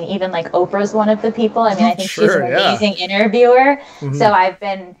people. I mean, even like Oprah's one of the people. I mean, I think she's an amazing interviewer. Mm-hmm. So I've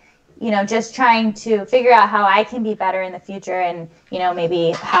been, just trying to figure out how I can be better in the future and,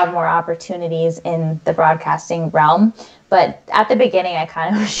 maybe have more opportunities in the broadcasting realm. But at the beginning, I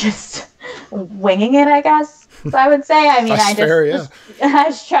kind of was just winging it, I guess. So I would say, I mean, I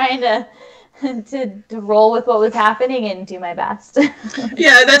was trying to roll with what was happening and do my best.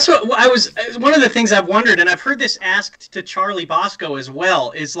 Yeah, that's what one of the things I've wondered, and I've heard this asked to Charlie Bosco as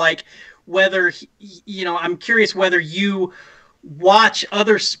well, is like whether, I'm curious whether you watch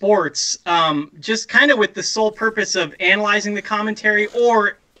other sports just kind of with the sole purpose of analyzing the commentary,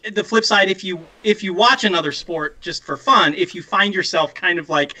 or the flip side, if you watch another sport just for fun, if you find yourself kind of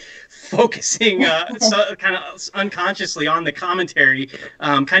like focusing kind of unconsciously on the commentary,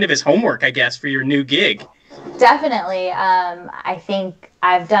 kind of as homework, I guess, for your new gig. Definitely. I think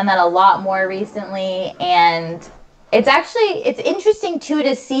I've done that a lot more recently, and it's interesting too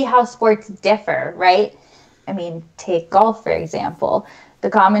to see how sports differ, right? I mean, take golf, for example. The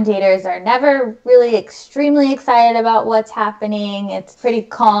commentators are never really extremely excited about what's happening. It's pretty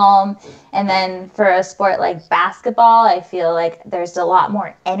calm. And then for a sport like basketball, I feel like there's a lot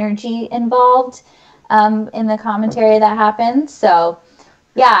more energy involved in the commentary that happens. So,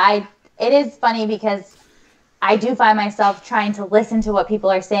 yeah, it is funny because I do find myself trying to listen to what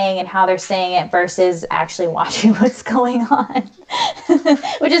people are saying and how they're saying it versus actually watching what's going on,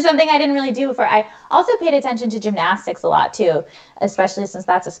 which is something I didn't really do before. I also paid attention to gymnastics a lot too, especially since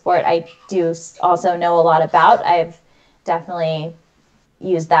that's a sport I do also know a lot about. I've definitely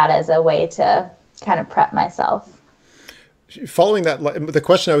used that as a way to kind of prep myself. Following that, the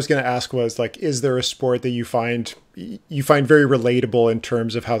question I was going to ask was like, is there a sport that you find very relatable in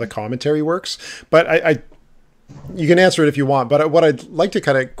terms of how the commentary works? But you can answer it if you want, but what I'd like to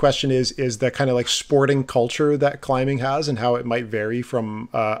kind of question is the kind of like sporting culture that climbing has and how it might vary from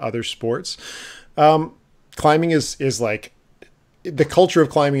other sports. Climbing is like the culture of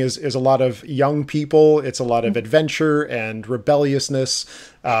climbing is a lot of young people. It's a lot of adventure and rebelliousness,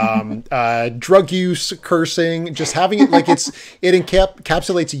 drug use, cursing, just having it like it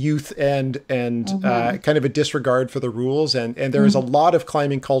encapsulates youth and kind of a disregard for the rules. And there is a lot of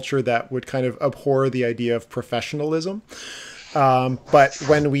climbing culture that would kind of abhor the idea of professionalism. But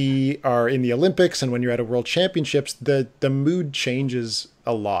when we are in the Olympics and when you're at a World Championships, the mood changes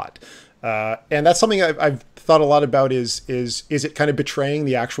a lot. And that's something I've thought a lot about is it kind of betraying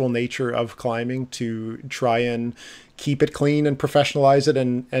the actual nature of climbing to try and keep it clean and professionalize it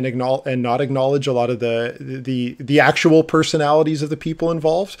and not acknowledge a lot of the actual personalities of the people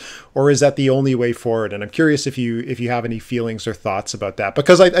involved, or is that the only way forward? And I'm curious if you have any feelings or thoughts about that,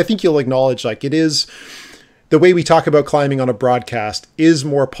 because I think you'll acknowledge like it is the way we talk about climbing on a broadcast is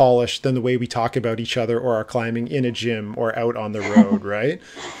more polished than the way we talk about each other or our climbing in a gym or out on the road, right?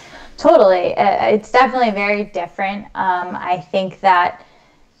 Totally. It's definitely very different. I think that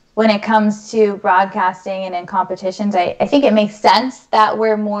when it comes to broadcasting and in competitions, I think it makes sense that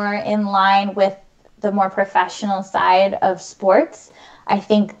we're more in line with the more professional side of sports. I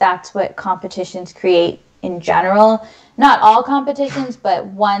think that's what competitions create in general. Not all competitions, but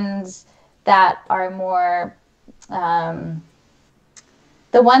ones that are more, the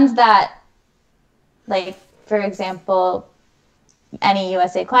ones that, like, for example, any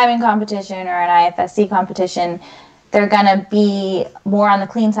USA climbing competition or an IFSC competition, they're going to be more on the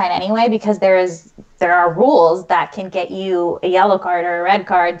clean side anyway, because there are rules that can get you a yellow card or a red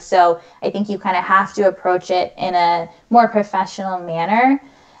card. So I think you kind of have to approach it in a more professional manner.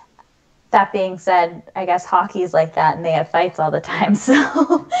 That being said, I guess hockey's like that and they have fights all the time.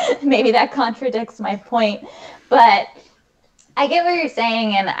 So maybe that contradicts my point, but I get what you're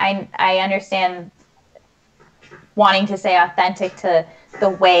saying. And I understand wanting to stay authentic to the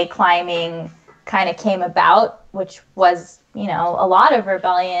way climbing kind of came about, which was, a lot of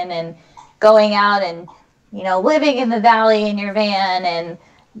rebellion and going out and, living in the valley in your van and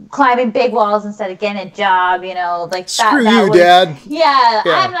climbing big walls instead of getting a job, like Screw that you, was, Dad. Yeah,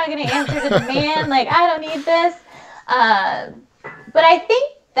 I'm not going to answer to the man. Like, I don't need this. But I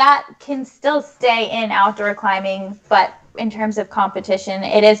think that can still stay in outdoor climbing, but in terms of competition,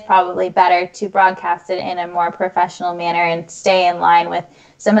 it is probably better to broadcast it in a more professional manner and stay in line with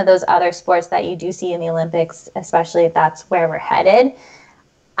some of those other sports that you do see in the Olympics, especially if that's where we're headed.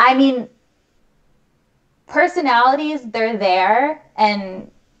 I mean, personalities, they're there.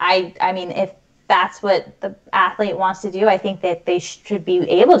 And I mean, if that's what the athlete wants to do, I think that they should be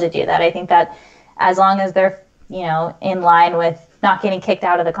able to do that. I think that as long as they're, in line with not getting kicked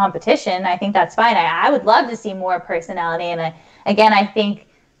out of the competition, I think that's fine. I would love to see more personality. And I think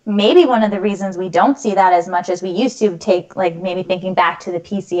maybe one of the reasons we don't see that as much as we used to, take like maybe thinking back to the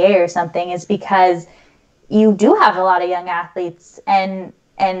PCA or something, is because you do have a lot of young athletes and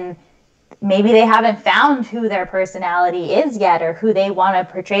maybe they haven't found who their personality is yet or who they want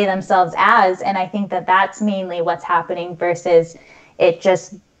to portray themselves as. And I think that that's mainly what's happening versus it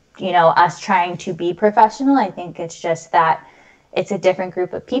just, us trying to be professional. I think it's just that it's a different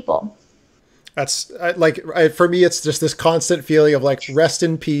group of people. That's for me, it's just this constant feeling of like, rest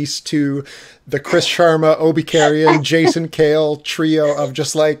in peace to the Chris Sharma, Obi Karian, Jason Kale trio of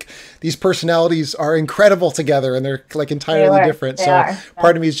just like, these personalities are incredible together and they're like entirely different. So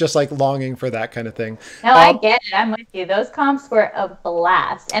part of me is just like longing for that kind of thing. No, I get it. I'm with you. Those comps were a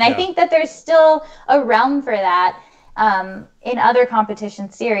blast. And I think that there's still a realm for that in other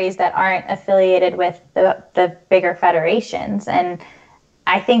competition series that aren't affiliated with the bigger federations. And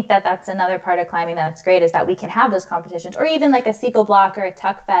I think that that's another part of climbing that's great, is that we can have those competitions, or even like a Sequel Block or a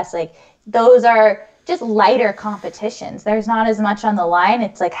Tuck Fest. Like, those are just lighter competitions. There's not as much on the line.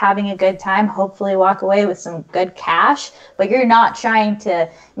 It's like having a good time, hopefully walk away with some good cash, but you're not trying to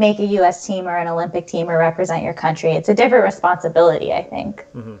make a U.S. team or an Olympic team or represent your country. It's a different responsibility, I think.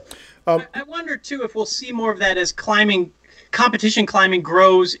 Mm-hmm. I wonder too if we'll see more of that as competition climbing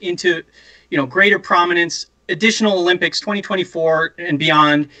grows into, greater prominence, additional Olympics 2024 and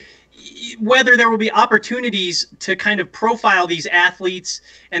beyond, whether there will be opportunities to kind of profile these athletes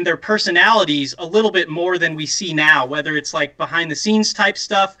and their personalities a little bit more than we see now, whether it's like behind the scenes type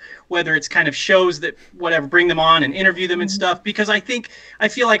stuff, whether it's kind of shows that bring them on and interview them and stuff. Because I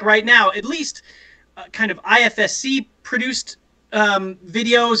feel like right now, at least kind of IFSC produced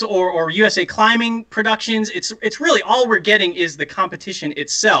videos or USA Climbing productions, it's really all we're getting is the competition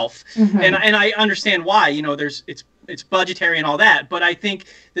itself. Mm-hmm. And I understand why, it's it's budgetary and all that, but I think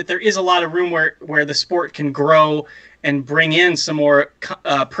that there is a lot of room where the sport can grow and bring in some more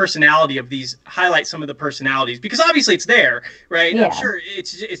personality of these, highlight some of the personalities, because obviously it's there, right? Yeah. I'm sure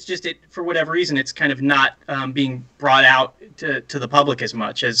it's just for whatever reason it's kind of not being brought out to the public as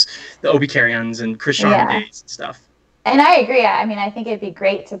much as the Obi Carrions and Chris Sharma days and stuff. And I agree. I mean, I think it'd be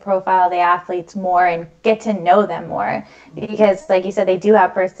great to profile the athletes more and get to know them more, because like you said, they do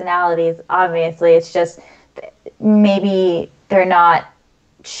have personalities. Obviously, it's just maybe they're not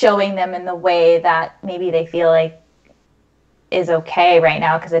showing them in the way that maybe they feel like is okay right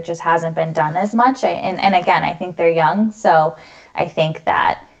now, because it just hasn't been done as much. And again, I think they're young, so I think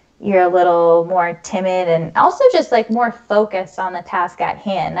that you're a little more timid and also just like more focused on the task at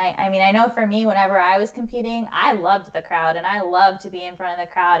hand. I mean, I know for me, whenever I was competing, I loved the crowd and I loved to be in front of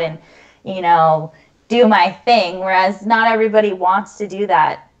the crowd and, you know, do my thing, whereas not everybody wants to do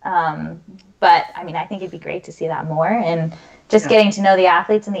that. But I mean, I think it'd be great to see that more, and just getting to know the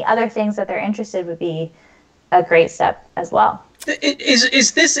athletes and the other things that they're interested would be a great step as well.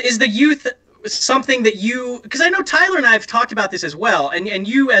 Is the youth something that because I know Tyler and I have talked about this as well, and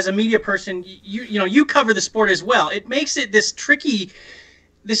you as a media person, you cover the sport as well. It makes it this tricky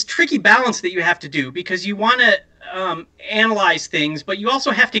balance that you have to do, because you want to analyze things, but you also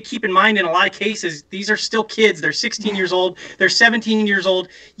have to keep in mind in a lot of cases these are still kids. They're 16 years old, they're 17 years old.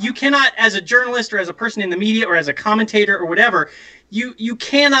 You cannot, as a journalist or as a person in the media or as a commentator or whatever, you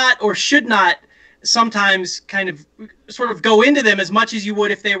cannot or should not sometimes kind of sort of go into them as much as you would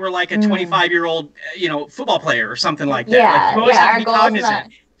if they were like a 25-year-old, football player or something like that. Yeah, like, you always have to be our goal is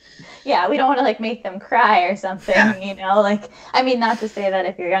cognizant. we don't want to like make them cry or something, like, I mean, not to say that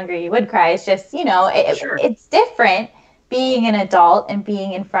if you're younger you would cry. It's just, Sure. It's different being an adult and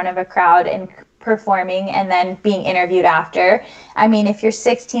being in front of a crowd and performing and then being interviewed after. I mean, if you're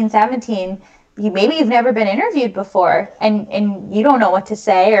 16, 17, maybe you've never been interviewed before and you don't know what to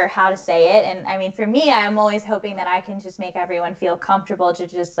say or how to say it. And I mean, for me, I'm always hoping that I can just make everyone feel comfortable to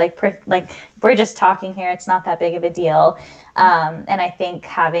just like we're just talking here. It's not that big of a deal. And I think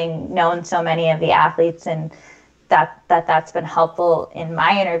having known so many of the athletes and that's been helpful in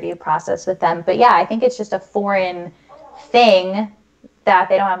my interview process with them. But yeah, I think it's just a foreign thing that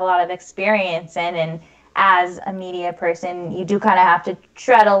they don't have a lot of experience in. And as a media person, you do kind of have to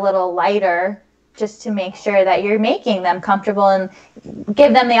tread a little lighter just to make sure that you're making them comfortable and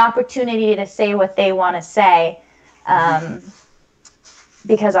give them the opportunity to say what they want to say.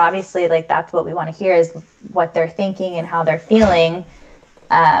 Because obviously, like, that's what we want to hear is what they're thinking and how they're feeling.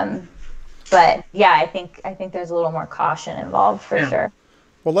 But yeah, I think there's a little more caution involved for sure.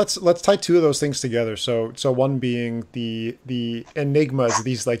 Well, let's tie two of those things together. So one being the enigmas,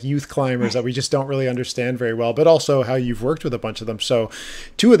 these like youth climbers that we just don't really understand very well, but also how you've worked with a bunch of them. So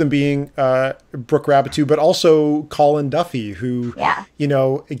two of them being Brooke Rabatou, but also Colin Duffy, who,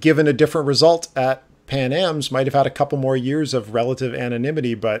 given a different result at Pan Am's, might have had a couple more years of relative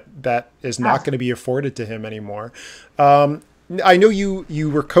anonymity, but that is not going to be afforded to him anymore. I know you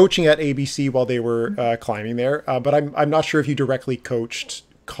were coaching at ABC while they were climbing there, but I'm not sure if you directly coached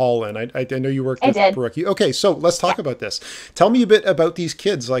Colin. I know you worked with Brooke. Okay, so let's talk about this. Tell me a bit about these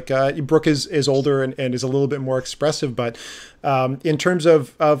kids. Like Brooke is older and is a little bit more expressive, but in terms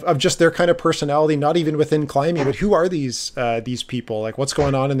of just their kind of personality, not even within climbing, but who are these people? Like, what's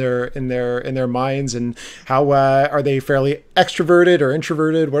going on in their minds, and how are they fairly extroverted or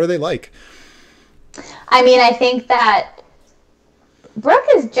introverted? What are they like? I mean, I think that Brooke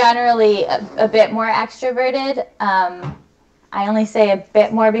is generally a bit more extroverted. I only say a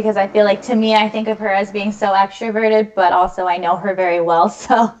bit more because I feel like, to me, I think of her as being so extroverted, but also I know her very well.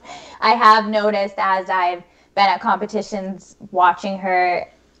 So I have noticed as I've been at competitions watching her,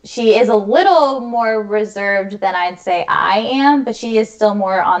 she is a little more reserved than I'd say I am, but she is still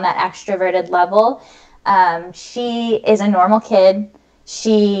more on that extroverted level. She is a normal kid.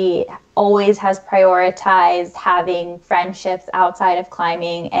 She always has prioritized having friendships outside of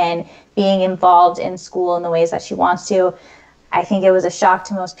climbing and being involved in school in the ways that she wants to. I think it was a shock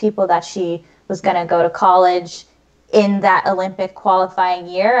to most people that she was going to go to college in that Olympic qualifying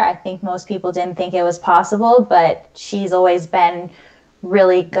year. I think most people didn't think it was possible, but she's always been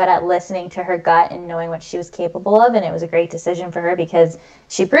really good at listening to her gut and knowing what she was capable of. And it was a great decision for her because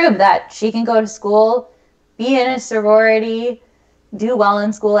she proved that she can go to school, be in a sorority, do well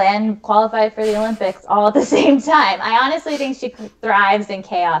in school, and qualify for the Olympics all at the same time. I honestly think she thrives in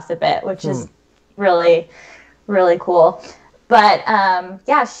chaos a bit, which is really, really cool. But I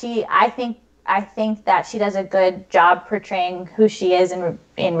think that she does a good job portraying who she is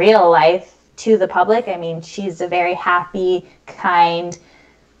in real life to the public. I mean, she's a very happy, kind,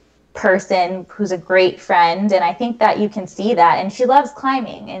 person who's a great friend. And I think that you can see that. And she loves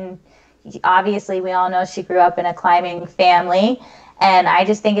climbing. And obviously, we all know she grew up in a climbing family. And I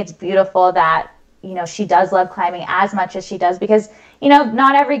just think it's beautiful that, you know, she does love climbing as much as she does, because, you know,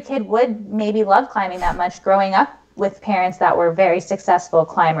 not every kid would maybe love climbing that much growing up with parents that were very successful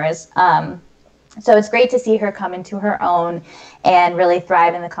climbers. So it's great to see her come into her own and really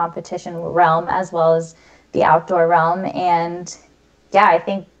thrive in the competition realm as well as the outdoor realm. And yeah,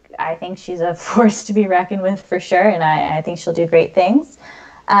 I think she's a force to be reckoned with for sure. And I think she'll do great things.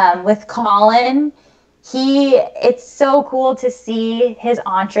 With Colin, it's so cool to see his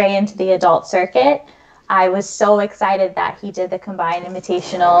entree into the adult circuit. I was so excited that he did the combined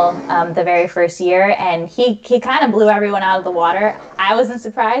invitational the very first year, and he kind of blew everyone out of the water. I wasn't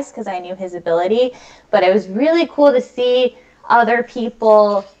surprised because I knew his ability, but it was really cool to see other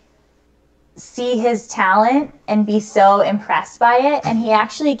people see his talent and be so impressed by it. And he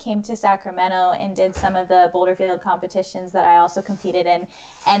actually came to Sacramento and did some of the boulder field competitions that I also competed in.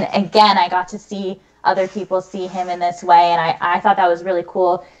 And again, I got to see other people see him in this way, and I thought that was really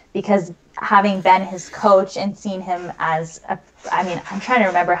cool, because having been his coach and seen him as I'm trying to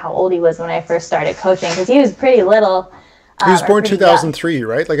remember how old he was when I first started coaching, because he was pretty little. He was born 2003,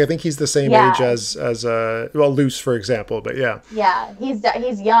 right? Like, I think he's the same age as Luce, for example, but yeah. Yeah,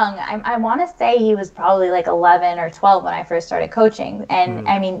 he's young. I want to say he was probably like 11 or 12 when I first started coaching. And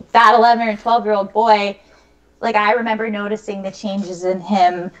I mean, that 11 or 12-year-old boy, like, I remember noticing the changes in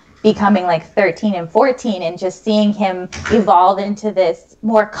him becoming like 13 and 14, and just seeing him evolve into this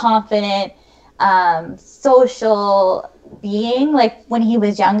more confident, social being. Like, when he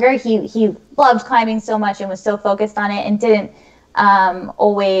was younger, he loved climbing so much and was so focused on it, and didn't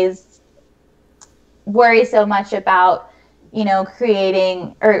always worry so much about, you know,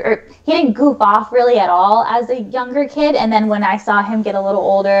 creating, or he didn't goof off really at all as a younger kid. And then when I saw him get a little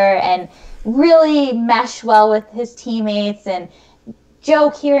older and really mesh well with his teammates and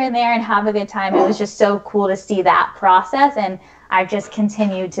joke here and there and have a good time, it was just so cool to see that process. And I've just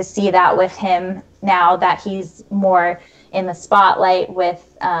continued to see that with him now that he's more in the spotlight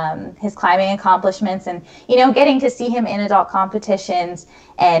with his climbing accomplishments, and, you know, getting to see him in adult competitions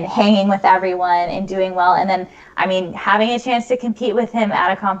and hanging with everyone and doing well. And then, I mean, having a chance to compete with him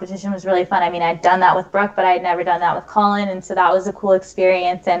at a competition was really fun. I mean, I'd done that with Brooke, but I'd never done that with Colin, and so that was a cool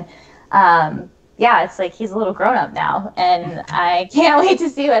experience. And yeah, it's like he's a little grown up now, and I can't wait to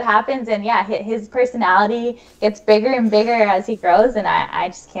see what happens. And yeah, his personality gets bigger and bigger as he grows, and I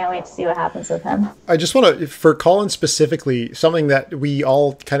just can't wait to see what happens with him. I just want to, for Colin specifically, something that we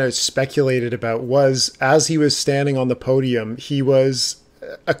all kind of speculated about was, as he was standing on the podium, he was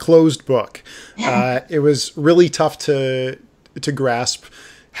a closed book. It was really tough to grasp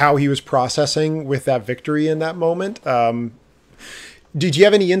how he was processing with that victory in that moment. Did you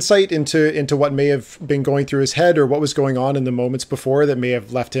have any insight into what may have been going through his head, or what was going on in the moments before that may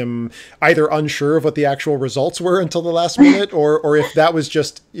have left him either unsure of what the actual results were until the last minute, or if that was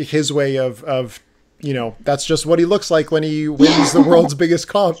just his way of, you know, that's just what he looks like when he wins the world's biggest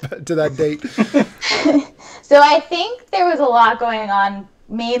comp to that date? So I think there was a lot going on,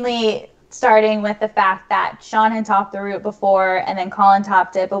 mainly starting with the fact that Sean had topped the route before, and then Colin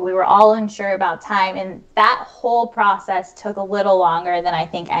topped it, but we were all unsure about time. And that whole process took a little longer than I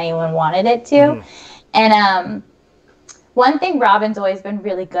think anyone wanted it to. And one thing Robin's always been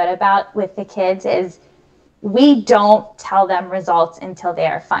really good about with the kids is we don't tell them results until they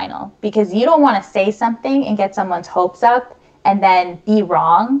are final, because you don't want to say something and get someone's hopes up and then be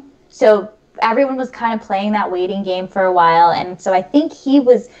wrong. So everyone was kind of playing that waiting game for a while. And so I think he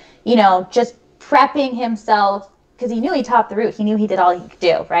was, you know, just prepping himself, because he knew he topped the route. He knew he did all he could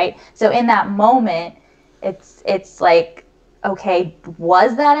do, right? So in that moment, it's like, okay,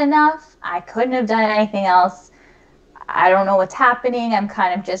 was that enough? I couldn't have done anything else. I don't know what's happening. I'm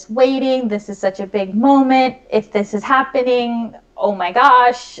kind of just waiting. This is such a big moment. If this is happening, oh my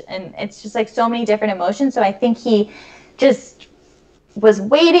gosh. And it's just like so many different emotions. So I think he just was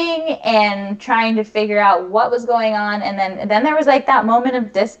waiting and trying to figure out what was going on. And then there was like that moment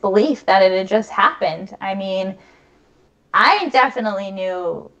of disbelief that it had just happened. I mean, I definitely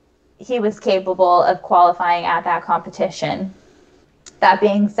knew he was capable of qualifying at that competition. That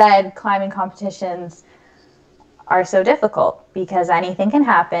being said, climbing competitions are so difficult because anything can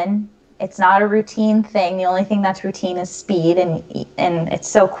happen. It's not a routine thing. The only thing that's routine is speed, and it's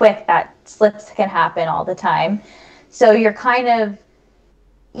so quick that slips can happen all the time. So you're kind of,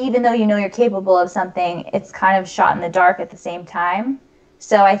 even though you know you're capable of something, it's kind of shot in the dark at the same time.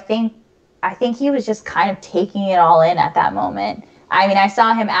 So I think he was just kind of taking it all in at that moment. I mean, I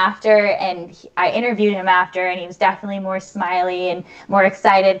saw him after, and I interviewed him after, and he was definitely more smiley and more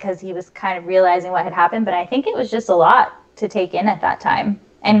excited because he was kind of realizing what had happened. But I think it was just a lot to take in at that time.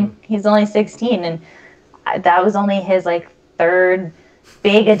 And he's only 16, and that was only his like third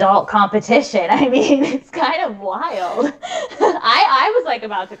big adult competition. I mean, it's kind of wild. I was like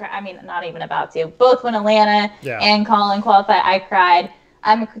about to cry. I mean, not even about to. Both when Atlanta and Colin qualified, I cried.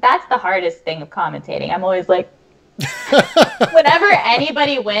 That's the hardest thing of commentating. I'm always like, whenever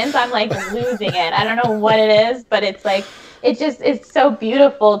anybody wins, I'm like losing it. I don't know what it is, but it's like, it's so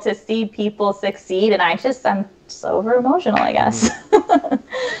beautiful to see people succeed. And I'm so over emotional, I guess.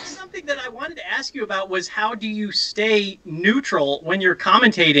 Something that I wanted to ask you about was, how do you stay neutral when you're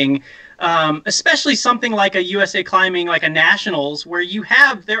commentating, especially something like a USA Climbing, like a Nationals, where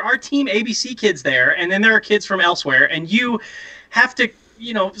there are Team ABC kids there, and then there are kids from elsewhere, and you have to,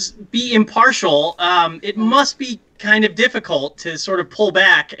 be impartial. It must be kind of difficult to sort of pull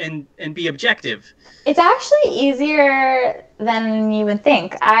back and be objective. It's actually easier than you would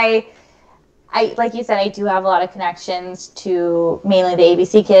think. I like you said, I do have a lot of connections to mainly the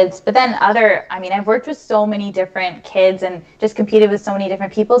ABC kids, but then I've worked with so many different kids and just competed with so many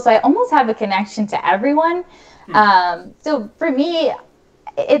different people, so I almost have a connection to everyone. So for me,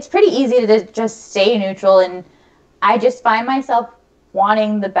 it's pretty easy to just stay neutral, and I just find myself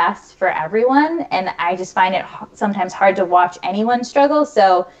wanting the best for everyone, and I just find it sometimes hard to watch anyone struggle.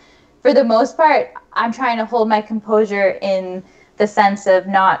 So for the most part, I'm trying to hold my composure in the sense of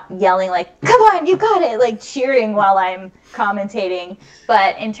not yelling like, come on, you got it, like cheering while I'm commentating.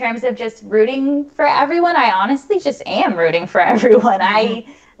 But in terms of just rooting for everyone, I honestly just am rooting for everyone.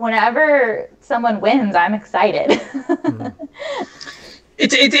 Whenever someone wins, I'm excited.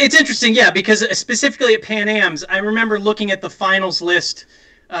 It's interesting, yeah, because specifically at Pan Am's, I remember looking at the finals list.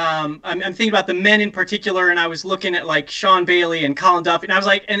 I'm thinking about the men in particular, and I was looking at like Sean Bailey and Colin Duffy, and I was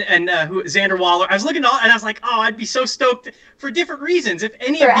like, Xander Waller. I was looking at all, and I was like, oh, I'd be so stoked for different reasons with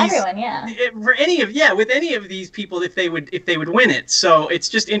any of these people if they would win it. So it's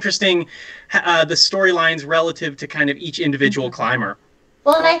just interesting the storylines relative to kind of each individual climber.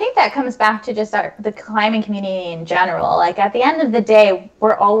 Well, and I think that comes back to just the climbing community in general. Like at the end of the day,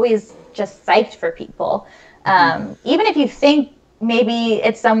 we're always just psyched for people. Even if you think maybe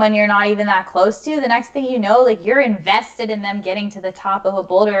it's someone you're not even that close to, the next thing you know, like you're invested in them getting to the top of a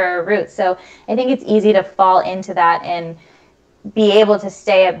boulder or a route. So I think it's easy to fall into that and be able to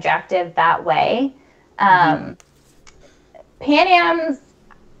stay objective that way. Pan Am's,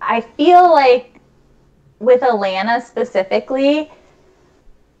 I feel like with Atlanta specifically,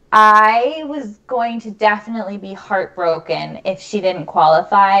 I was going to definitely be heartbroken if she didn't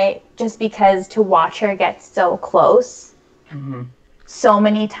qualify, just because to watch her get so close so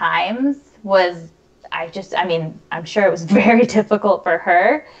many times I'm sure it was very difficult for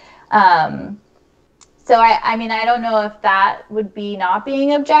her. So I don't know if that would be not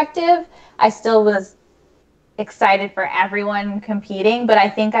being objective. I still was excited for everyone competing, but I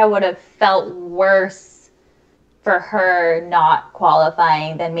think I would have felt worse for her not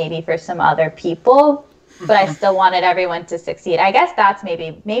qualifying than maybe for some other people, but I still wanted everyone to succeed. I guess that's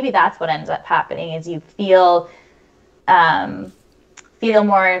maybe that's what ends up happening, is you feel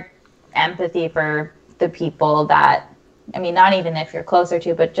more empathy for the people that, not even if you're closer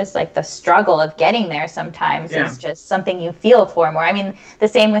to, but just like the struggle of getting there sometimes is just something you feel for more. The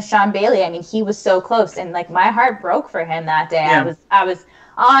same with Sean Bailey. He was so close, and like my heart broke for him that day. I was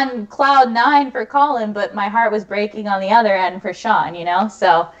on cloud 9 for Colin, but my heart was breaking on the other end for Sean,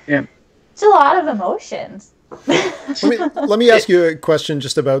 so it's a lot of emotions. Let me ask you a question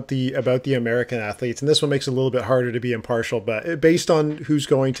just about the American athletes, and this one makes it a little bit harder to be impartial, but based on who's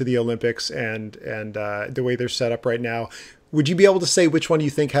going to the Olympics and the way they're set up right now, would you be able to say which one you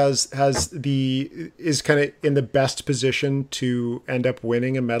think is kind of in the best position to end up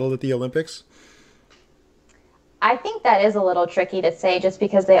winning a medal at the Olympics? I think that is a little tricky to say, just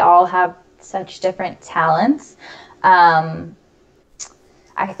because they all have such different talents. I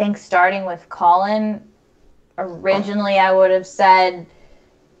think starting with Colin, originally I would have said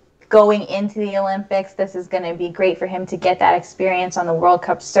going into the Olympics, this is going to be great for him to get that experience on the World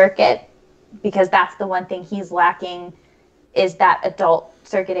Cup circuit, because that's the one thing he's lacking, is that adult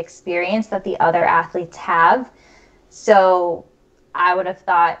circuit experience that the other athletes have. So I would have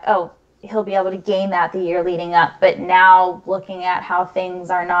thought, oh, he'll be able to gain that the year leading up. But now, looking at how things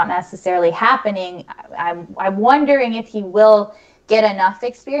are not necessarily happening, I'm wondering if he will get enough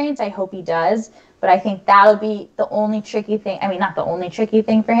experience. I hope he does. But I think that'll be the only tricky thing. Not the only tricky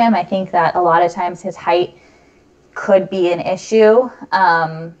thing for him. I think that a lot of times his height could be an issue.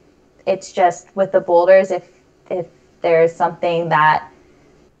 It's just with the boulders, if there's something that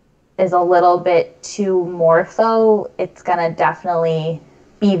is a little bit too morpho, it's going to definitely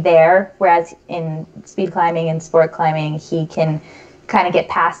be there. Whereas in speed climbing and sport climbing, he can kind of get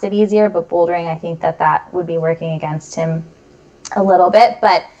past it easier. But bouldering, I think that would be working against him a little bit.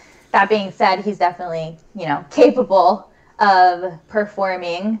 But that being said, he's definitely, capable of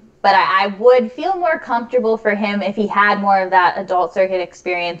performing. But I would feel more comfortable for him if he had more of that adult circuit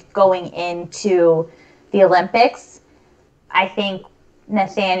experience going into the Olympics. I think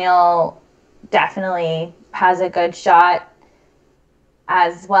Nathaniel definitely has a good shot,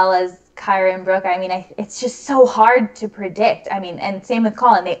 as well as Kyra and Brooke. I mean, it's just so hard to predict. I mean, and same with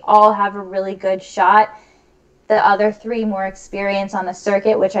Colin. They all have a really good shot. The other three more experience on the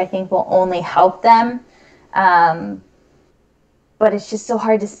circuit, which I think will only help them. But it's just so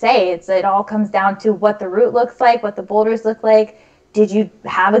hard to say. It all comes down to what the route looks like, what the boulders look like. Did you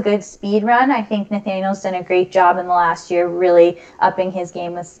have a good speed run? I think Nathaniel's done a great job in the last year, really upping his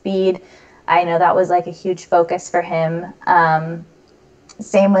game with speed. I know that was like a huge focus for him.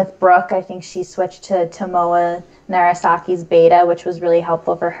 Same with Brooke. I think she switched to Tomoa Narasaki's beta, which was really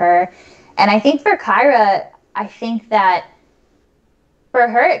helpful for her. And I think for Kyra, I think that for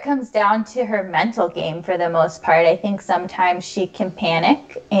her, it comes down to her mental game for the most part. I think sometimes she can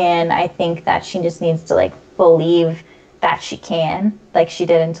panic, and I think that she just needs to believe that she can, like she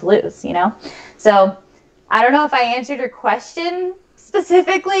did in Toulouse, So I don't know if I answered your question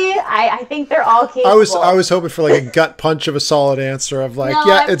specifically. I think they're all capable. I was hoping for a gut punch of a solid answer of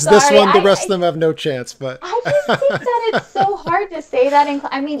it's sorry. this one. The rest of them have no chance. But I just think that it's so hard to say that. Even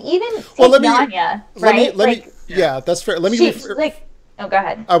Yanya, right? Yeah, that's fair. Let me Oh, go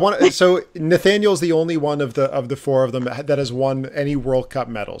ahead. So Nathaniel's the only one of the four of them that has won any World Cup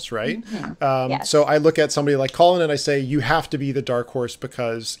medals, right? Mm-hmm. Yes. So I look at somebody like Colin and I say, you have to be the dark horse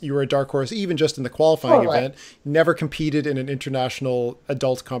because you were a dark horse, even just in the qualifying event, never competed in an international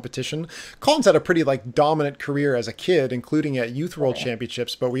adult competition. Colin's had a pretty dominant career as a kid, including at Youth World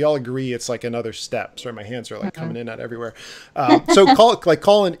Championships, but we all agree it's another step. Sorry, my hands are coming in at everywhere. So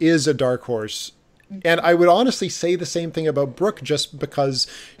Colin is a dark horse. And I would honestly say the same thing about Brooke, just because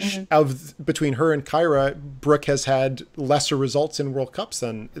between her and Kyra, Brooke has had lesser results in World Cups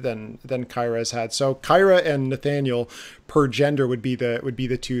than Kyra has had. So Kyra and Nathaniel per gender would be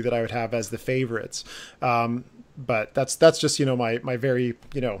the two that I would have as the favorites. But that's just my very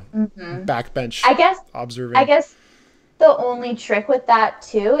backbench observing. I guess the only trick with that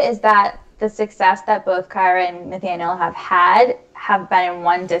too is that the success that both Kyra and Nathaniel have been in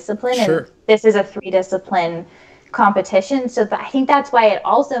one discipline, and this is a 3-discipline competition. So I think that's why it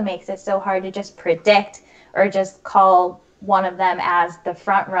also makes it so hard to just predict or just call one of them as the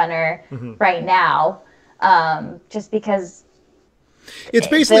front runner right now, just because it's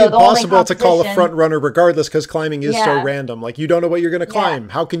basically impossible to call a front runner regardless, because climbing is so random. You don't know what you're going to climb.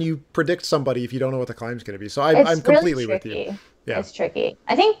 How can you predict somebody if you don't know what the climb's going to be? So I'm completely with you. Yeah. It's tricky.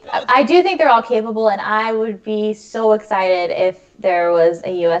 I do think they're all capable, and I would be so excited if there was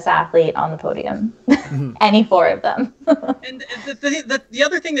a U.S. athlete on the podium, any four of them. And the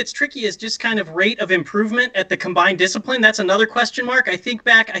other thing that's tricky is just kind of rate of improvement at the combined discipline. That's another question mark. I think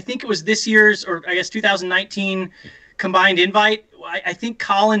it was this year's, or I guess 2019 combined invite. I think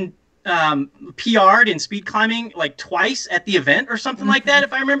Colin PR'd in speed climbing twice at the event or something like that,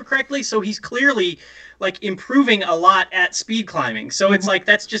 if I remember correctly. So he's clearly improving a lot at speed climbing. So it's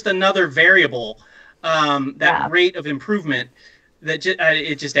that's just another variable, rate of improvement that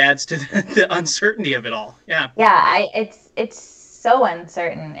it just adds to the uncertainty of it all. Yeah. Yeah. It's so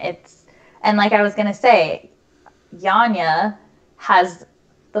uncertain. And like I was going to say, Yanya has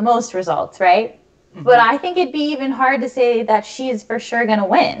the most results, right? Mm-hmm. But I think it'd be even hard to say that she's for sure going to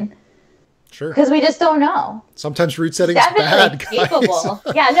win. Sure. Because we just don't know. Sometimes route setting is bad, guys. Capable.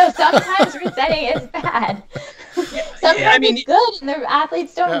 Yeah, no, sometimes route setting is bad. Sometimes it's good and the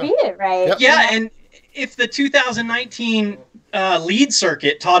athletes don't read it right. Yep. Yeah, and if the 2019 lead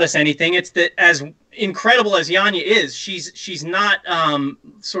circuit taught us anything, it's that as incredible as Yanya is, she's not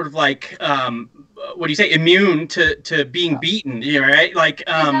what do you say, immune to being beaten, right?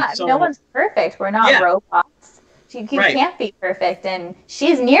 No one's perfect. We're not robots. You can't be perfect, and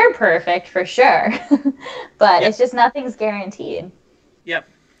she's near perfect for sure. But it's just nothing's guaranteed. Yep.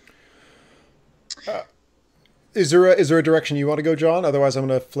 Is there a direction you want to go, John? Otherwise, I'm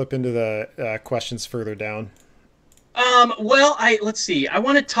going to flip into the questions further down. Let's see. I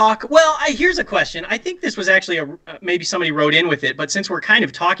want to talk. Here's a question. I think this was actually maybe somebody wrote in with it, but since we're kind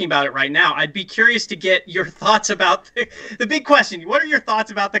of talking about it right now, I'd be curious to get your thoughts about the big question. What are your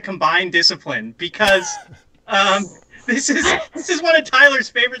thoughts about the combined discipline? Because This is one of Tyler's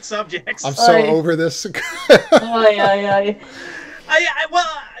favorite subjects. I'm so over this. Oh yeah. Well,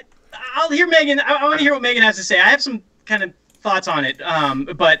 I'll hear Meagan. I want to hear what Meagan has to say. I have some kind of thoughts on it,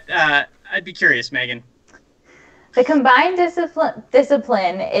 but I'd be curious, Meagan. The combined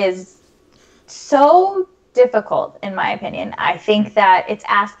discipline is so difficult, in my opinion. I think that it's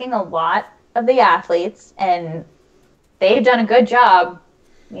asking a lot of the athletes, and they've done a good job,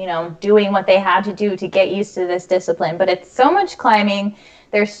 doing what they had to do to get used to this discipline. But it's so much climbing.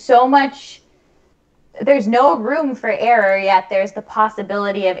 There's no room for error, yet there's the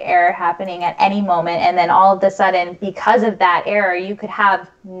possibility of error happening at any moment. And then all of a sudden, because of that error, you could have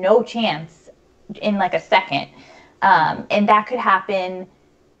no chance in like a second. And that could happen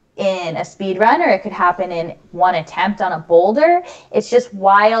in a speed run, or it could happen in one attempt on a boulder. It's just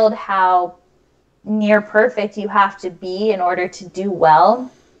wild how near perfect you have to be in order to do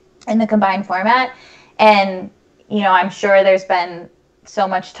well in the combined format. And, I'm sure there's been so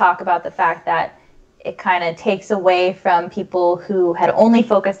much talk about the fact that it kind of takes away from people who had only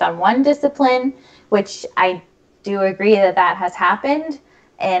focused on one discipline, which I do agree that has happened.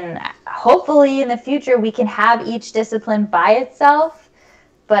 And hopefully in the future we can have each discipline by itself.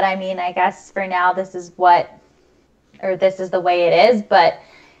 But I mean, I guess for now this is the way it is. But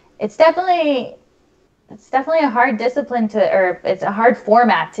it's definitely a hard discipline it's a hard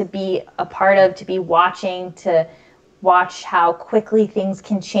format to be a part of, to be watching, to watch how quickly things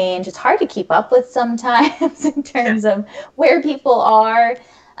can change. It's hard to keep up with sometimes in terms of where people are.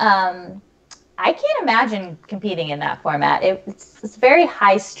 I can't imagine competing in that format. It's very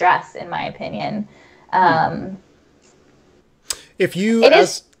high stress, in my opinion. If you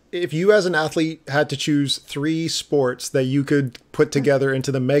as an athlete had to choose 3 sports that you could put together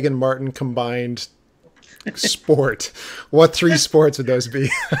into the Meagan Martin combined sport, what 3 sports would those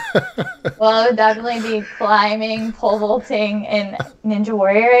be? Well, it would definitely be climbing, pole vaulting, and Ninja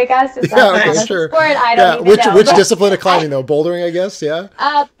Warrior, I guess. Is okay, sure. Sport? I don't even know. Which discipline of climbing, though? Bouldering, I guess, yeah?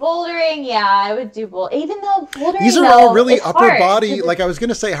 Bouldering, yeah, I would do even though bouldering, these are all really upper hard, body. Like I was going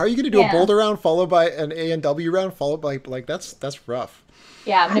to say, how are you going to do a boulder round followed by an A and W round followed by, that's rough.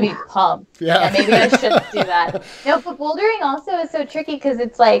 Yeah, I'm going to be pumped. Yeah, maybe I should do that. No, but bouldering also is so tricky because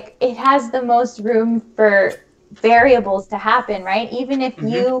it's like it has the most room for variables to happen, right? Even if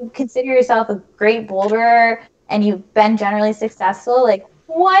you consider yourself a great boulderer and you've been generally successful, like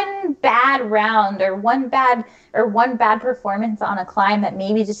one bad round or one bad performance on a climb that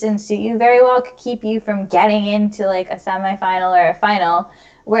maybe just didn't suit you very well could keep you from getting into like a semifinal or a final.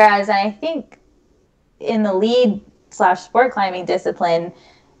 Whereas I think in the lead /sport climbing discipline,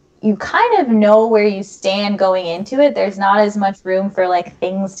 you kind of know where you stand going into it. There's not as much room for like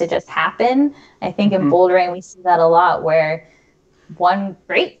things to just happen. I think in bouldering we see that a lot, where one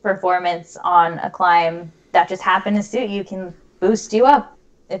great performance on a climb that just happened to suit you can boost you up.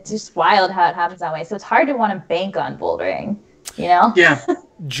 It's just wild how it happens that way. So it's hard to want to bank on bouldering, Yeah.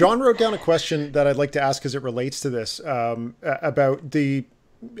 John wrote down a question that I'd like to ask because it relates to this, about the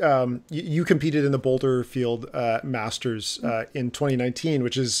you competed in the Boulder Field Masters in 2019,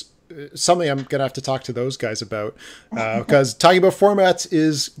 which is something I'm going to have to talk to those guys about, because talking about formats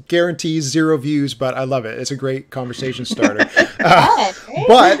guarantees 0 views, but I love it. It's a great conversation starter.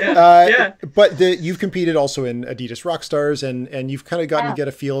 But you've competed also in Adidas Rockstars, and you've kind of gotten to get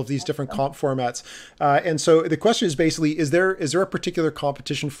a feel of these different comp formats. And so the question is basically, is there a particular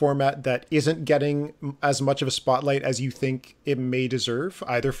competition format that isn't getting as much of a spotlight as you think it may deserve,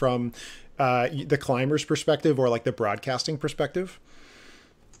 either from the climber's perspective or like the broadcasting perspective?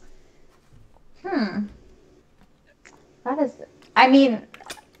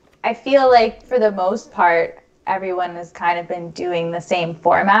 I feel like for the most part, everyone has kind of been doing the same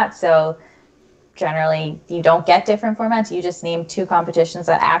format. So generally you don't get different formats. You just name 2 competitions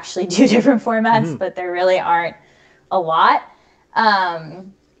that actually do different formats, but there really aren't a lot. I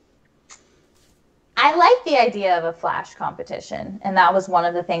like the idea of a flash competition, and that was one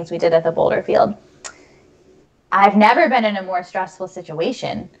of the things we did at the Boulder Field. I've never been in a more stressful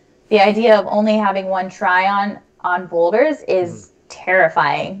situation. The idea of only having one try on boulders is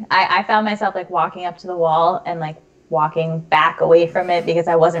terrifying. I found myself like walking up to the wall and like walking back away from it because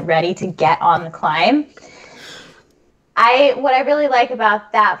I wasn't ready to get on the climb. What I really like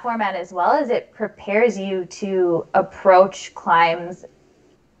about that format as well is it prepares you to approach climbs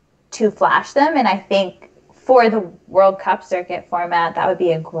to flash them. And I think for the World Cup circuit format, that would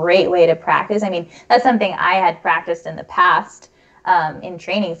be a great way to practice. I mean, that's something I had practiced in the past in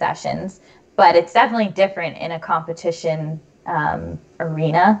training sessions, but it's definitely different in a competition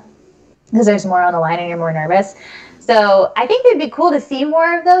arena. because there's more on the line and you're more nervous. So I think it'd be cool to see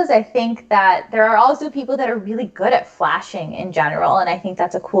more of those. I think that there are also people that are really good at flashing in general, and I think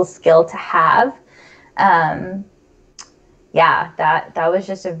that's a cool skill to have. Yeah, that was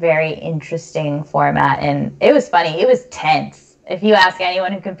just a very interesting format, and it was funny. It was tense. If you ask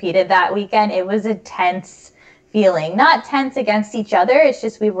anyone who competed that weekend, it was a tense feeling. Not tense against each other. It's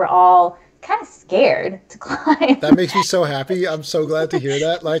just we were all kind of scared to climb. That makes me so happy. I'm so glad to hear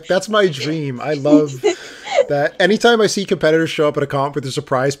that. Like, that's my dream. I love that. Anytime I see competitors show up at a comp with a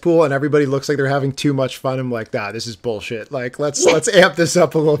surprise pool and everybody looks like they're having too much fun, I'm like, this is bullshit. Like, let's amp this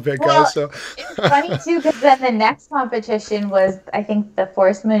up a little bit, guys. So it's funny too, because then the next competition was, I think, the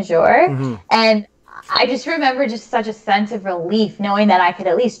force majeure, and I just remember just such a sense of relief knowing that I could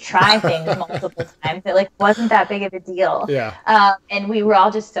at least try things multiple times. It wasn't that big of a deal. Yeah. And we were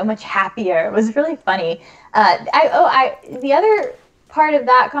all just so much happier. It was really funny. The other part of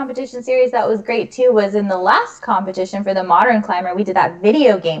that competition series that was great too was in the last competition for the modern climber, we did that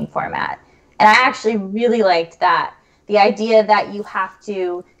video game format. And I actually really liked that. The idea that you have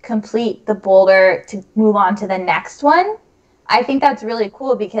to complete the boulder to move on to the next one. I think that's really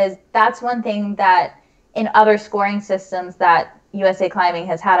cool, because that's one thing that in other scoring systems that USA Climbing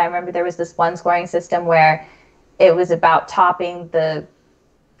has had. I remember there was this one scoring system where it was about topping the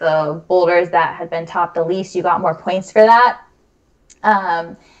boulders that had been topped the least. You got more points for that.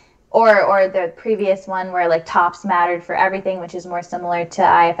 Or the previous one where tops mattered for everything, which is more similar to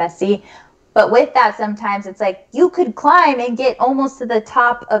IFSC. But with that, sometimes it's you could climb and get almost to the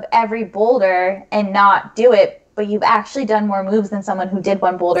top of every boulder and not do it, but you've actually done more moves than someone who did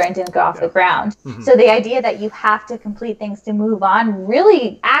one boulder and didn't go off the ground. So the idea that you have to complete things to move on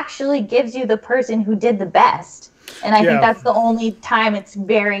really actually gives you the person who did the best. And I think that's the only time it's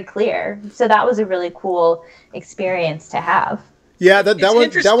very clear. So that was a really cool experience to have. Yeah,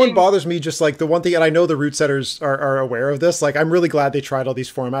 that one bothers me. Just the one thing, and I know the route setters are aware of this. I'm really glad they tried all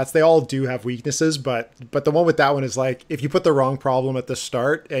these formats. They all do have weaknesses, but the one with that one is if you put the wrong problem at the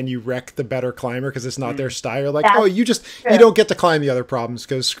start and you wreck the better climber because it's not their style. You're you don't get to climb the other problems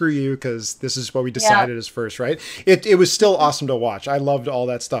because screw you, because this is what we decided as first, right? It was still awesome to watch. I loved all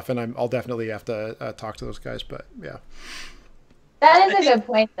that stuff, and I'll definitely have to talk to those guys. But yeah, that is a good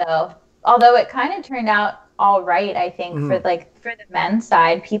point, though. Although it kind of turned out all right, I think, for the men's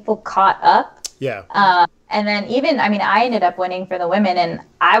side, people caught up. Yeah. And then I ended up winning for the women, and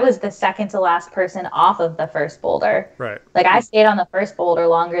I was the second to last person off of the first boulder. Right. I stayed on the first boulder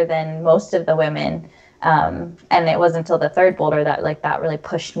longer than most of the women. And it wasn't until the third boulder that that really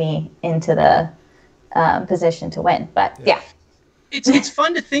pushed me into the position to win. But yeah. It's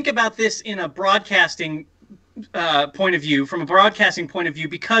fun to think about this in a broadcasting point of view, from a broadcasting point of view,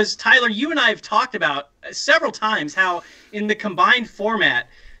 because Tyler, you and I have talked about several times how in the combined format,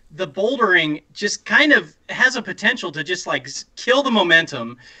 the bouldering just kind of has a potential to just kill the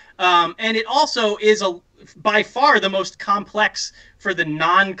momentum. And it also is by far the most complex for the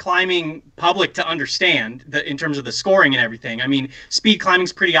non-climbing public to understand in terms of the scoring and everything. I mean, speed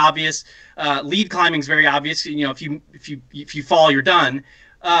climbing's pretty obvious. Lead climbing's very obvious. If you fall, you're done.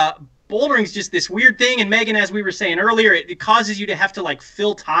 Bouldering's just this weird thing, and Meagan, as we were saying earlier, it causes you to have to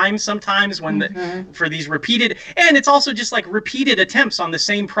fill time sometimes when for these repeated, and it's also just repeated attempts on the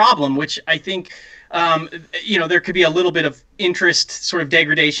same problem, which I think there could be a little bit of interest sort of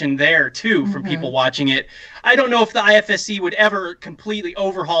degradation there too from people watching it. I don't know if the IFSC would ever completely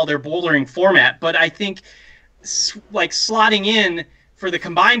overhaul their bouldering format, but I think slotting in for the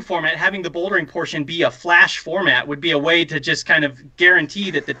combined format, having the bouldering portion be a flash format would be a way to just kind of guarantee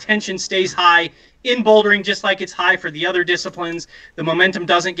that the tension stays high in bouldering, just like it's high for the other disciplines. The momentum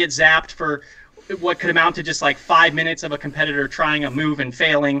doesn't get zapped for what could amount to just 5 minutes of a competitor trying a move and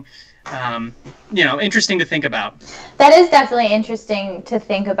failing. Interesting to think about. That is definitely interesting to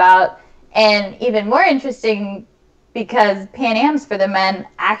think about, and even more interesting because Pan Am's for the men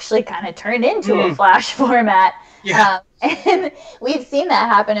actually kind of turned into a flash format. Yeah. And we've seen that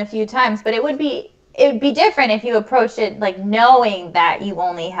happen a few times, but it would be different if you approached it knowing that you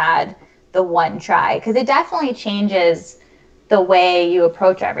only had the one try, because it definitely changes the way you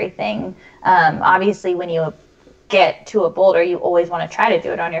approach everything. Obviously, when you get to a boulder, you always want to try to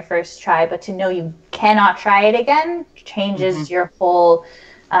do it on your first try, but to know you cannot try it again changes your whole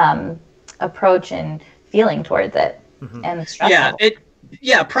approach and feeling towards it and the stress level.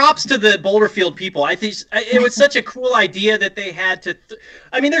 Props to the boulder field people. I think it was such a cool idea that they had to.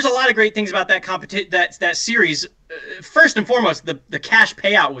 There's a lot of great things about that that series. First and foremost, the cash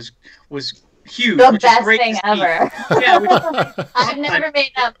payout was huge. The best thing ever. Yeah, I've never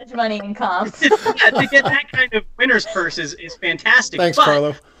made that much money in comps. To get that kind of winner's purse is fantastic. Thanks, but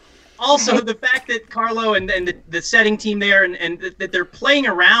Carlo. also the fact that Carlo and the setting team there and that they're playing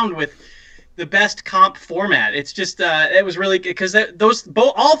around with the best comp format. It's just it was really because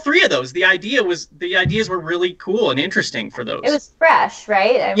all three of those the ideas were really cool and interesting for those. It was fresh,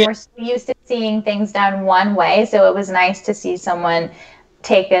 right? And we're so used to seeing things done one way, so it was nice to see someone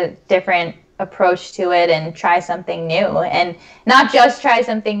take a different approach to it and try something new, and not just try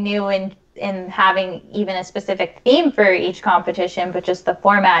something new in having even a specific theme for each competition, but just the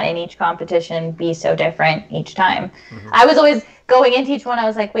format in each competition be so different each time. Mm-hmm. I was always going into each one, I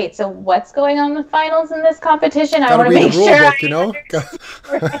was like, wait, so what's going on in the finals in this competition? I want to make sure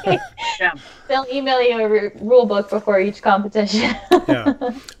right? Yeah. They'll email you a rule book before each competition. Yeah.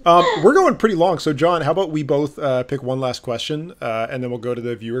 We're going pretty long. So John, how about we both pick one last question and then we'll go to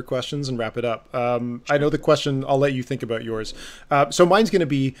the viewer questions and wrap it up. I know the question, I'll let you think about yours. So mine's going to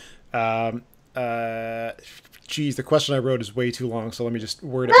be, geez, the question I wrote is way too long, so let me just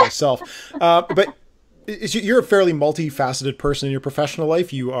word it myself. But you're a fairly multifaceted person in your professional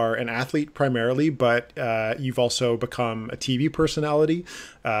life. You are an athlete primarily, but you've also become a TV personality.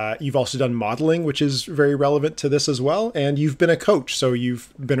 You've also done modeling, which is very relevant to this as well. And you've been a coach, so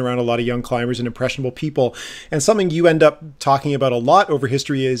you've been around a lot of young climbers and impressionable people. And something you end up talking about a lot over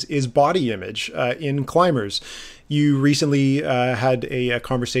history is body image in climbers. You recently had a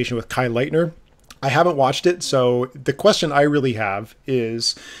conversation with Kai Leitner. I haven't watched it, so the question I really have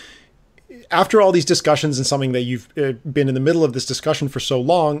is, after all these discussions and something that you've been in the middle of this discussion for so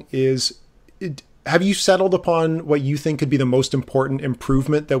long, have you settled upon what you think could be the most important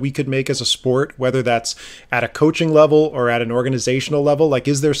improvement that we could make as a sport, whether that's at a coaching level or at an organizational level? Like,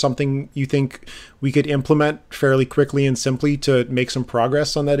 is there something you think we could implement fairly quickly and simply to make some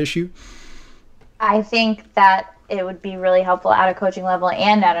progress on that issue? I think that it would be really helpful at a coaching level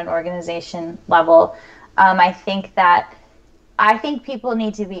and at an organization level. I think people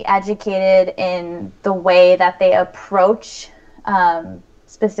need to be educated in the way that they approach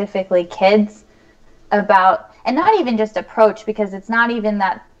specifically kids about, and not even just approach, because it's not even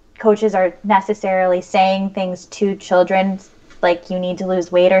that coaches are necessarily saying things to children like you need to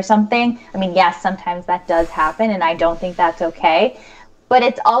lose weight or something. I mean, yes, sometimes that does happen, and I don't think that's okay. But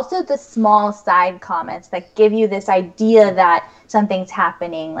it's also the small side comments that give you this idea that something's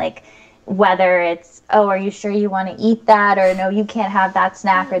happening, like whether it's, oh, are you sure you want to eat that? Or no, you can't have that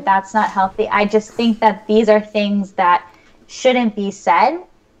snack, or that's not healthy. I just think that these are things that shouldn't be said.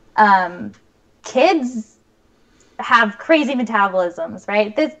 Kids have crazy metabolisms,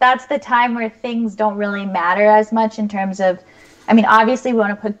 right? That's the time where things don't really matter as much in terms of, I mean, obviously we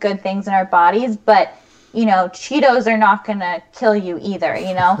want to put good things in our bodies, but you know, Cheetos are not going to kill you either,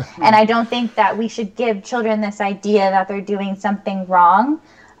 you know? And I don't think that we should give children this idea that they're doing something wrong.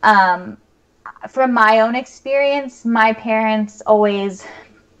 From my own experience, my parents always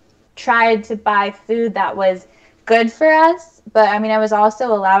tried to buy food that was good for us. But I mean, I was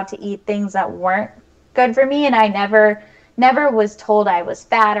also allowed to eat things that weren't good for me. And I never was told I was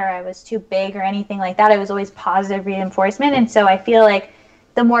fat or I was too big or anything like that. It was always positive reinforcement. And so I feel like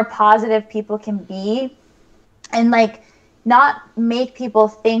the more positive people can be, and like not make people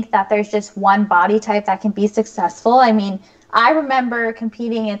think that there's just one body type that can be successful. I mean, I remember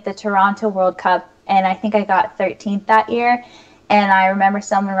competing at the Toronto World Cup, and I think I got 13th that year. And I remember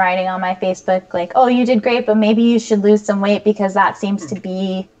someone writing on my Facebook like, oh, you did great, but maybe you should lose some weight because that seems to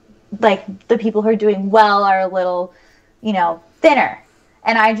be like the people who are doing well are a little, you know, thinner.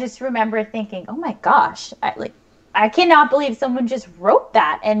 And I just remember thinking, oh my gosh, I cannot believe someone just wrote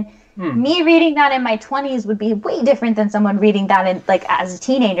that. And me reading that in my 20s would be way different than someone reading that in like as a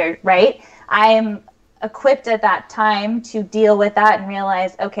teenager, right? I am equipped at that time to deal with that and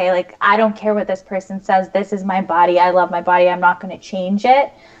realize, okay, like I don't care what this person says. This is my body. I love my body. I'm not going to change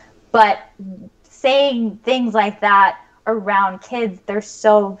it. But saying things like that around kids, they're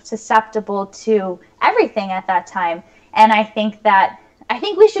so susceptible to everything at that time. And I think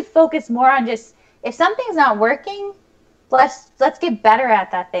we should focus more on just, if something's not working, let's get better at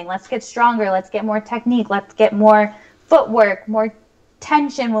that thing. Let's get stronger. Let's get more technique. Let's get more footwork, more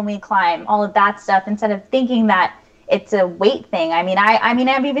tension when we climb, all of that stuff, instead of thinking that it's a weight thing. I mean,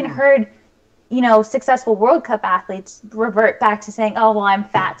 I've even heard, you know, successful World Cup athletes revert back to saying, oh, well, I'm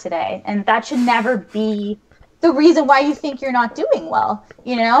fat today. And that should never be the reason why you think you're not doing well.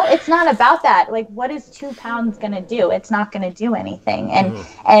 You know, it's not about that. Like, what is 2 pounds going to do? It's not going to do anything.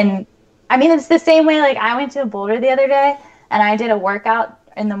 And I mean, it's the same way, like I went to a boulder the other day and I did a workout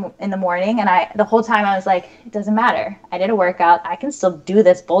in the morning, and the whole time I was like, it doesn't matter. I did a workout. I can still do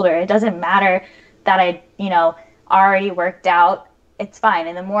this boulder. It doesn't matter that I, you know, already worked out. It's fine.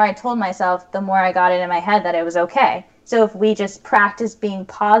 And the more I told myself, the more I got it in my head that it was okay. So if we just practice being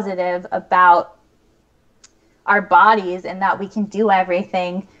positive about our bodies and that we can do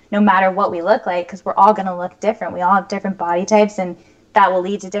everything no matter what we look like, because we're all going to look different. We all have different body types, and that will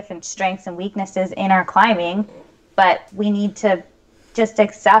lead to different strengths and weaknesses in our climbing. But we need to just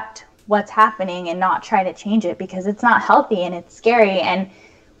accept what's happening and not try to change it, because it's not healthy and it's scary. And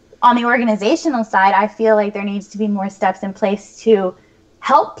on the organizational side, I feel like there needs to be more steps in place to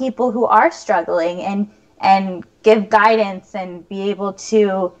help people who are struggling and give guidance and be able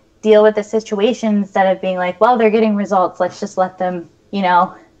to deal with the situation instead of being like, well, they're getting results, let's just let them, you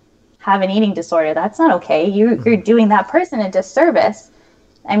know, have an eating disorder. That's not okay. You're doing that person a disservice.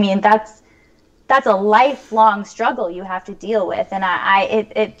 I mean, that's a lifelong struggle you have to deal with. And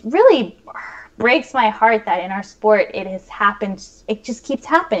it really breaks my heart that in our sport it has happened. It just keeps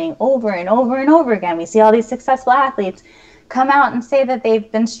happening over and over and over again. We see all these successful athletes come out and say that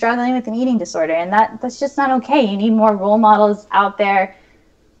they've been struggling with an eating disorder, and that's just not okay. You need more role models out there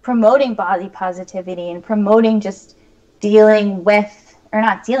promoting body positivity and promoting just dealing with, or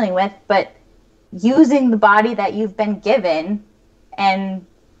not dealing with, but using the body that you've been given and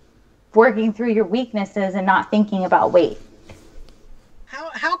working through your weaknesses and not thinking about weight.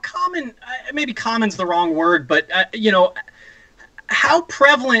 How common, maybe common's the wrong word, but you know, how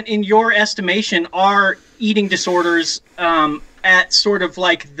prevalent in your estimation are eating disorders at sort of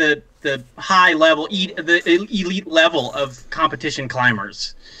like the high level, the elite level of competition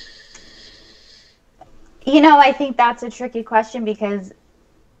climbers? You know, I think that's a tricky question, because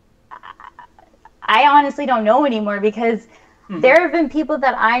I honestly don't know anymore, because there have been people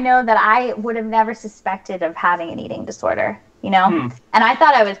that I know that I would have never suspected of having an eating disorder, you know? And I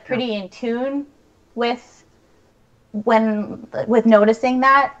thought I was pretty in tune with noticing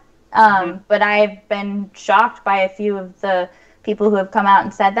that. But I've been shocked by a few of the people who have come out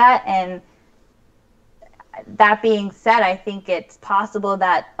and said that. And that being said, I think it's possible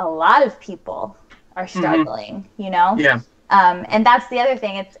that a lot of people are struggling, you know? Yeah. And that's the other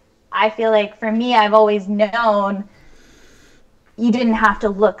thing. I feel like for me, I've always known you didn't have to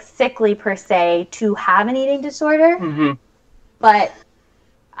look sickly per se to have an eating disorder. But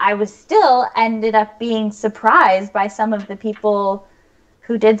I was still ended up being surprised by some of the people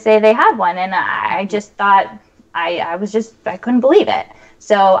who did say they had one. And I just thought, I couldn't believe it.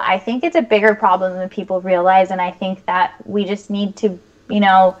 So I think it's a bigger problem than people realize. And I think that we just need to, you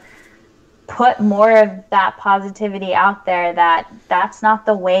know, put more of that positivity out there, that that's not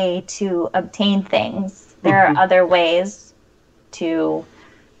the way to obtain things. There are other ways to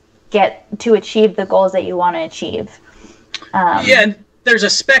achieve the goals that you want to achieve. Yeah, and there's a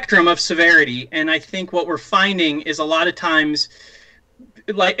spectrum of severity, and I think what we're finding is a lot of times,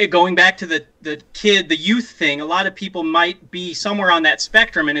 like going back to the youth thing, a lot of people might be somewhere on that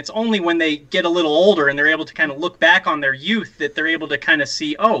spectrum, and it's only when they get a little older and they're able to kind of look back on their youth that they're able to kind of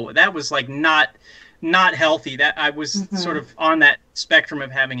see, oh, that was like not healthy, that I was sort of on that spectrum of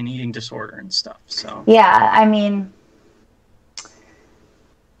having an eating disorder and stuff. So yeah, I mean,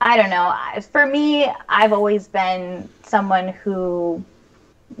 I don't know. For me, I've always been someone who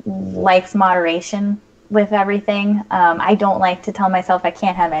likes moderation with everything. I don't like to tell myself I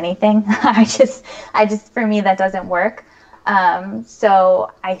can't have anything. I just, for me, that doesn't work.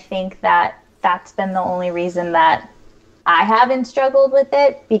 So I think that that's been the only reason that I haven't struggled with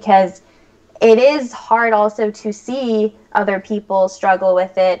it, because it is hard also to see other people struggle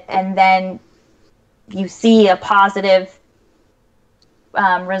with it, and then you see a positive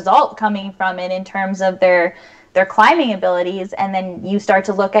result coming from it in terms of their climbing abilities, and then you start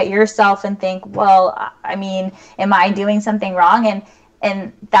to look at yourself and think, well, I mean, am I doing something wrong?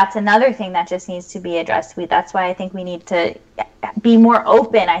 And that's another thing that just needs to be addressed. That's why I think we need to be more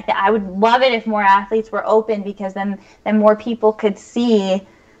open. I would love it if more athletes were open, because then more people could see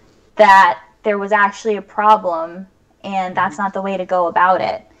that there was actually a problem, and that's not the way to go about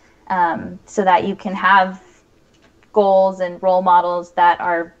it. So that you can have goals and role models that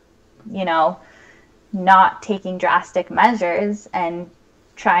are, you know, not taking drastic measures and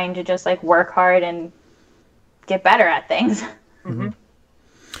trying to just like work hard and get better at things.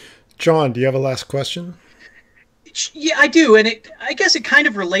 John, do you have a last question? Yeah, I do, and I guess it kind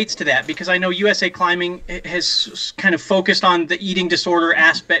of relates to that, because I know USA Climbing has kind of focused on the eating disorder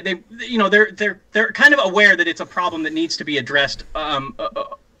aspect. They're kind of aware that it's a problem that needs to be addressed,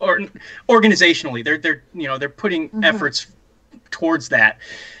 or organizationally. They're putting efforts towards that.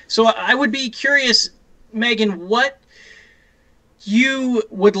 So I would be curious, Meagan, what you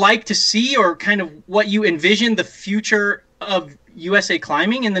would like to see, or kind of what you envision the future of USA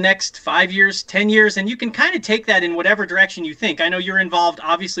Climbing in the next 5 years, 10 years? And you can kind of take that in whatever direction you think. I know you're involved,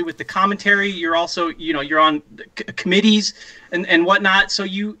 obviously, with the commentary. You're also, you're on committees and whatnot. So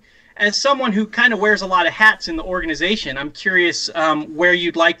you, as someone who kind of wears a lot of hats in the organization, I'm curious where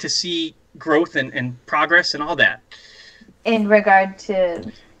you'd like to see growth and progress and all that. In regard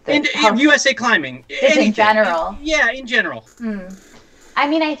to in USA Climbing, in general. Yeah, in general. I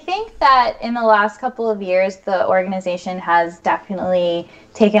mean, I think that in the last couple of years, the organization has definitely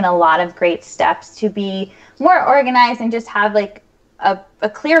taken a lot of great steps to be more organized and just have like a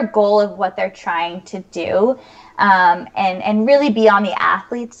clear goal of what they're trying to do, and really be on the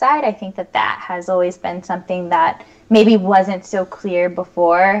athlete side. I think that has always been something that maybe wasn't so clear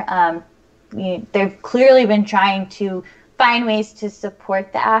before. They've clearly been trying to find ways to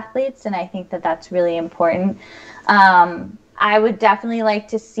support the athletes, and I think that that's really important. I would definitely like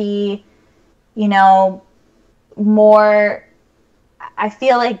to see, more. I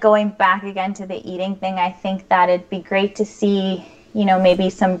feel like going back again to the eating thing, I think that it'd be great to see,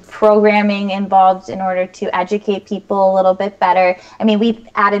 maybe some programming involved in order to educate people a little bit better. I mean, we've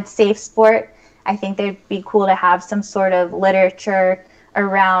added safe sport. I think it'd be cool to have some sort of literature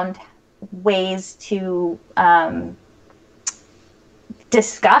around ways to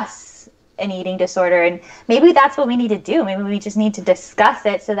discuss an eating disorder, and maybe that's what we need to do. Maybe we just need to discuss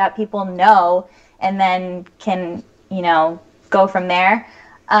it so that people know, and then can go from there.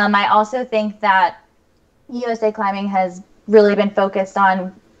 I also think that USA Climbing has really been focused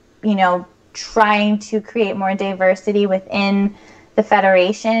on trying to create more diversity within the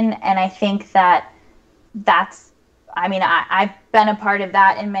federation, and I think I've been a part of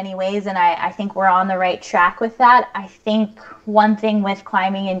that in many ways, and I think we're on the right track with that. I think one thing with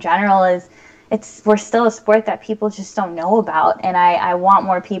climbing in general is we're still a sport that people just don't know about, and I want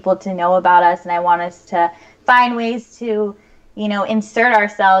more people to know about us, and I want us to find ways to, insert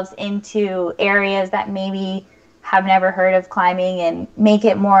ourselves into areas that maybe have never heard of climbing and make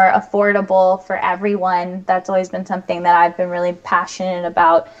it more affordable for everyone. That's always been something that I've been really passionate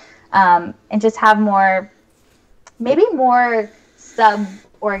about, and just have maybe more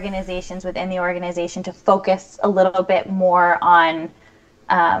sub-organizations within the organization to focus a little bit more on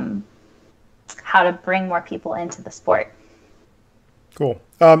how to bring more people into the sport. Cool.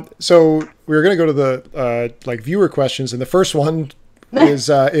 So we're going to go to the viewer questions, and the first one is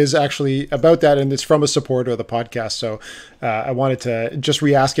actually about that, and it's from a supporter of the podcast. So I wanted to just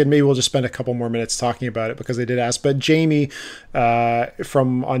re-ask it. Maybe we'll just spend a couple more minutes talking about it because they did ask. But Jamie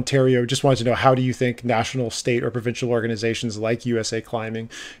from Ontario just wanted to know, how do you think national, state, or provincial organizations like USA Climbing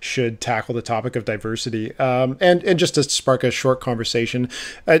should tackle the topic of diversity? And just to spark a short conversation,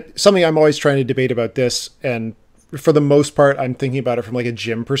 something I'm always trying to debate about this, and for the most part, I'm thinking about it from like a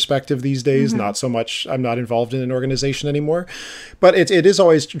gym perspective these days. Not so much, I'm not involved in an organization anymore, but it is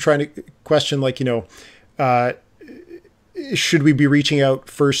always trying to question, should we be reaching out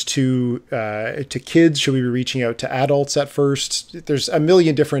first to kids? Should we be reaching out to adults at first? There's a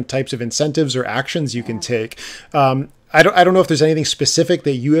million different types of incentives or actions you can take. I don't know if there's anything specific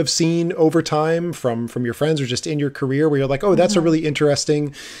that you have seen over time from your friends or just in your career where you're like, oh, that's a really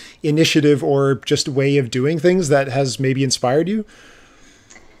interesting initiative or just way of doing things that has maybe inspired you.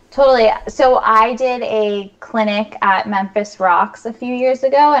 Totally. So I did a clinic at Memphis Rocks a few years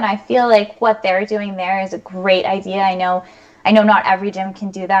ago, and I feel like what they're doing there is a great idea. I know not every gym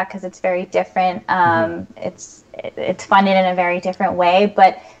can do that because it's very different. It's funded in a very different way,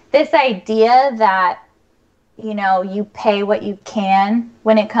 but this idea that you pay what you can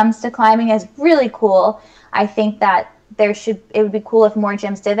when it comes to climbing is really cool. I think that it would be cool if more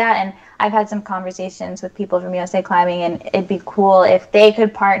gyms did that. And I've had some conversations with people from USA Climbing, and it'd be cool if they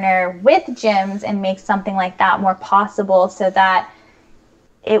could partner with gyms and make something like that more possible, so that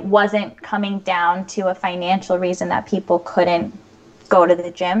it wasn't coming down to a financial reason that people couldn't go to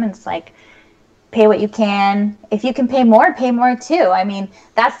the gym. And it's like, pay what you can. If you can pay more too. I mean,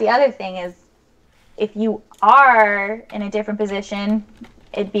 that's the other thing is, if you are in a different position,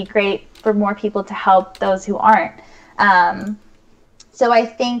 it'd be great for more people to help those who aren't. So I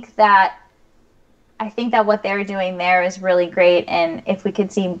think that what they're doing there is really great. And if we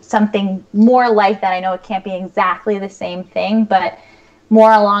could see something more like that, I know it can't be exactly the same thing, but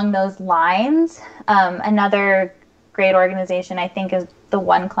more along those lines. Another great organization, I think, is the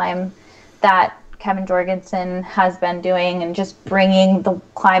One Climb that Kevin Jorgensen has been doing, and just bringing the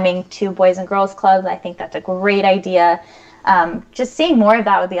climbing to boys and girls clubs. I think that's a great idea. Just seeing more of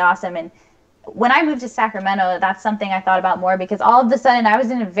that would be awesome. And when I moved to Sacramento, that's something I thought about more, because all of a sudden I was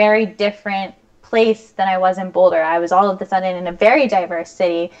in a very different place than I was in Boulder. I was all of a sudden in a very diverse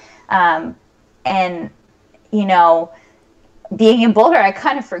city. And, being in Boulder, I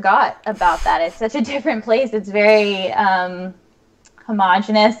kind of forgot about that. It's such a different place. It's very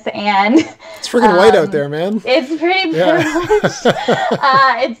homogenous, and it's freaking white out there, man. It's pretty privileged.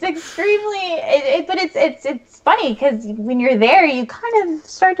 It's extremely, but it's funny because when you're there, you kind of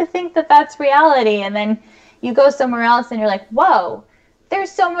start to think that that's reality, and then you go somewhere else, and you're like, whoa, there's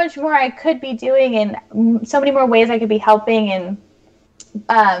so much more I could be doing, and so many more ways I could be helping, and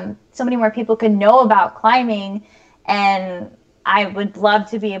so many more people could know about climbing, and I would love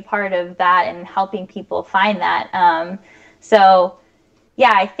to be a part of that and helping people find that. So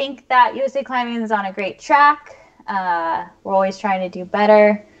yeah, I think that USA Climbing is on a great track. We're always trying to do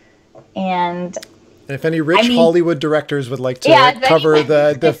better. And if any rich Hollywood directors would like to cover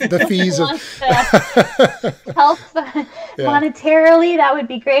the fees of help monetarily, that would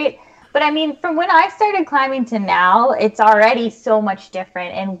be great. But I mean, from when I started climbing to now, it's already so much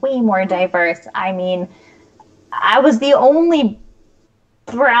different and way more diverse. I mean, I was the only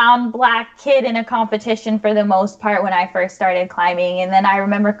brown black kid in a competition for the most part when I first started climbing, and then I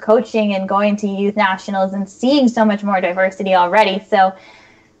remember coaching and going to youth nationals and seeing so much more diversity already. So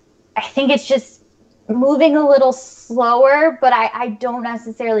I think it's just moving a little slower, but I don't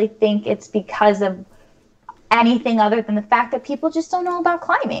necessarily think it's because of anything other than the fact that people just don't know about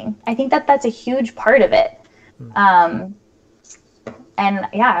climbing. I think that that's a huge part of it. And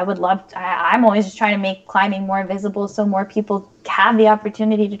yeah, I would love to, I'm always just trying to make climbing more visible so more people have the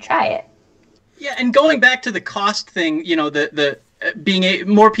opportunity to try it. Yeah, and going back to the cost thing, you know,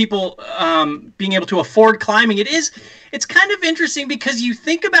 more people being able to afford climbing, it's kind of interesting because you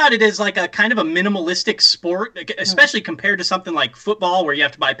think about it as like a kind of a minimalistic sport, especially compared to something like football where you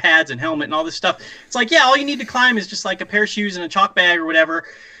have to buy pads and helmet and all this stuff. It's like, yeah, all you need to climb is just like a pair of shoes and a chalk bag or whatever.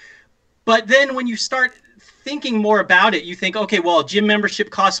 But then when you start thinking more about it, you think, okay, well, gym membership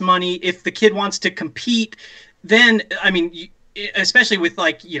costs money. If the kid wants to compete, then, I mean, especially with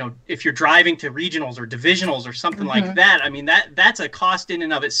like, you know, if you're driving to regionals or divisionals or something like that, I mean, that's a cost in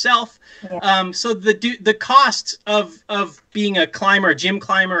and of itself. Yeah. So the costs of being a climber, a gym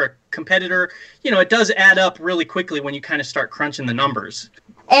climber, a competitor, you know, it does add up really quickly when you kind of start crunching the numbers.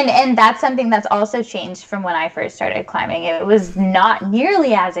 And that's something that's also changed from when I first started climbing. It was not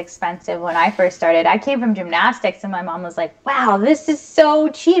nearly as expensive when I first started. I came from gymnastics, and my mom was like, wow, this is so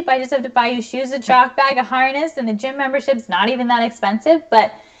cheap. I just have to buy you shoes, a chalk bag, a harness, and the gym membership's not even that expensive.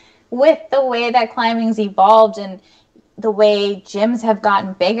 But with the way that climbing's evolved and the way gyms have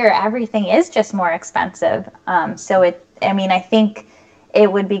gotten bigger, everything is just more expensive. So I think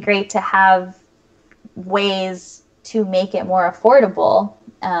it would be great to have ways to make it more affordable.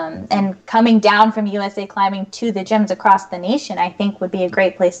 And coming down from USA Climbing to the gyms across the nation, I think would be a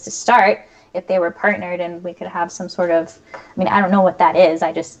great place to start if they were partnered and we could have some sort of, I mean, I don't know what that is.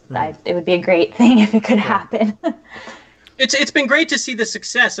 It would be a great thing if it could happen. It's been great to see the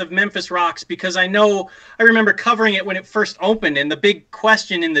success of Memphis Rocks because I remember covering it when it first opened, and the big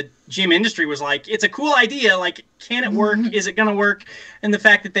question in the gym industry was like, it's a cool idea, like, can it work? Is it going to work? And the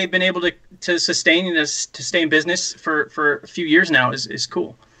fact that they've been able to sustain this, to stay in business for a few years now is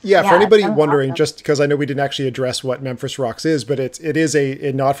cool. Yeah, for anybody wondering, just because I know we didn't actually address what Memphis Rocks is, but it is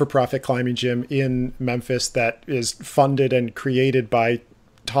a not-for-profit climbing gym in Memphis that is funded and created by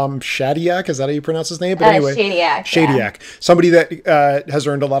Tom Shadyac, is that how you pronounce his name? But anyway, Shadyac, somebody that has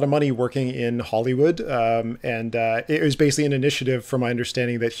earned a lot of money working in Hollywood, and it was basically an initiative, from my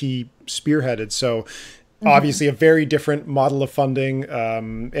understanding, that he spearheaded. So obviously a very different model of funding,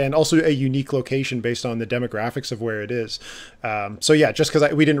 and also a unique location based on the demographics of where it is. So yeah, just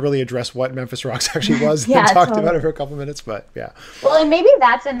because we didn't really address what Memphis Rocks actually was, and talked about it for a couple minutes, but yeah. Well, and maybe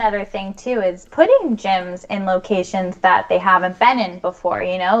that's another thing too, is putting gyms in locations that they haven't been in before,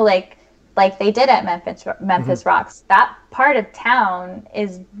 you know, like they did at Memphis Rocks. That part of town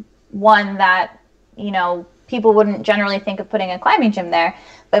is one that, you know, people wouldn't generally think of putting a climbing gym there,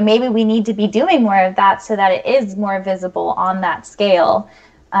 but maybe we need to be doing more of that so that it is more visible on that scale,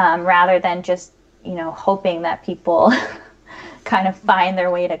 rather than just, you know, hoping that people kind of find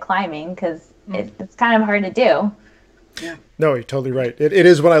their way to climbing, because it's kind of hard to do. Yeah. No, you're totally right. It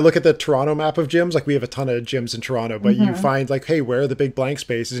is, when I look at the Toronto map of gyms, like we have a ton of gyms in Toronto, but you find like, hey, where are the big blank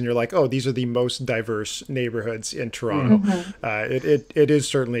spaces? And you're like, oh, these are the most diverse neighborhoods in Toronto. It is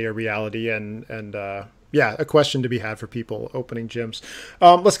certainly a reality, and yeah, a question to be had for people opening gyms.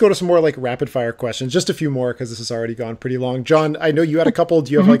 Let's go to some more like rapid fire questions. Just a few more, because this has already gone pretty long. John, I know you had a couple.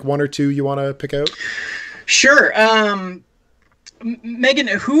 Do you have like one or two you want to pick out? Sure. Meagan,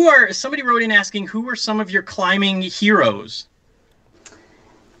 somebody wrote in asking, who are some of your climbing heroes?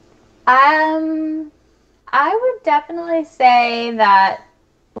 I would definitely say that,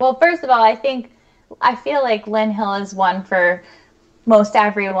 well, first of all, I think I feel like Lynn Hill is one for most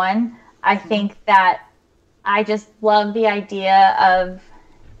everyone. I think that I just love the idea of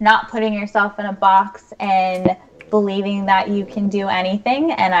not putting yourself in a box and believing that you can do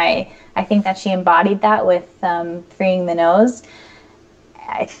anything. And I think that she embodied that with freeing the nose.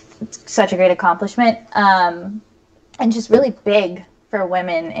 It's such a great accomplishment. And just really big for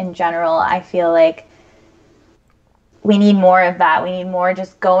women in general. I feel like we need more of that. We need more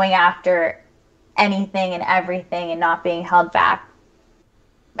just going after anything and everything and not being held back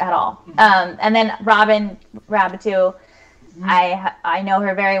at all. And then Robin Rabitou, I know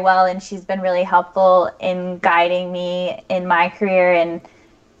her very well, and she's been really helpful in guiding me in my career. And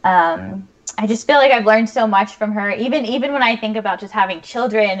I just feel like I've learned so much from her. Even when I think about just having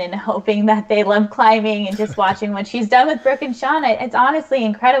children and hoping that they love climbing and just watching what she's done with Brooke and Sean, it's honestly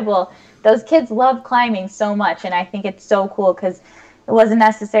incredible. Those kids love climbing so much, and I think it's so cool because it wasn't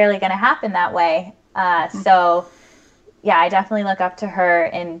necessarily going to happen that way. So yeah, I definitely look up to her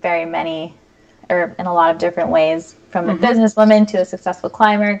in in a lot of different ways, from a businesswoman to a successful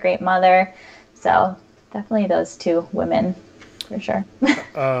climber, great mother. So definitely those two women for sure.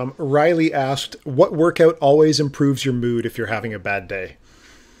 Riley asked, what workout always improves your mood if you're having a bad day?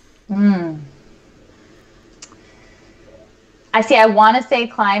 I want to say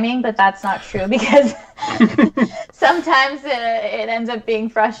climbing, but that's not true because sometimes it ends up being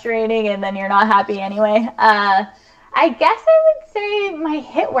frustrating and then you're not happy anyway. I guess I would say my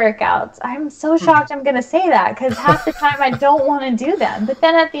HIIT workouts. I'm so shocked I'm going to say that because half the time I don't want to do them. But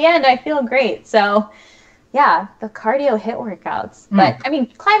then at the end, I feel great. So, yeah, the cardio HIIT workouts. But, I mean,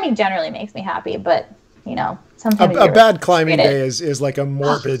 climbing generally makes me happy. But, you know, sometimes a bad climbing day is like a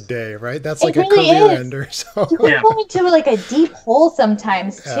morbid day, right? That's like really a career ender. So. You can go into like a deep hole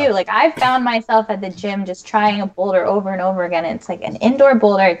sometimes, too. Like, I've found myself at the gym just trying a boulder over and over again. And it's like an indoor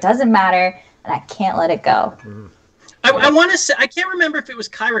boulder. It doesn't matter. And I can't let it go. I want to say, I can't remember if it was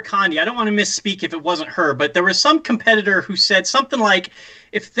Kyra Condi. I don't want to misspeak if it wasn't her, but there was some competitor who said something like,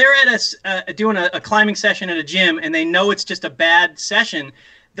 if they're at doing a climbing session at a gym and they know it's just a bad session,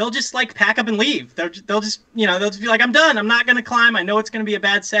 they'll just like pack up and leave. They'll just be like, I'm done. I'm not going to climb. I know it's going to be a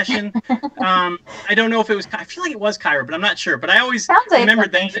bad session. I don't know if it was, I feel like it was Kyra, but I'm not sure. But I always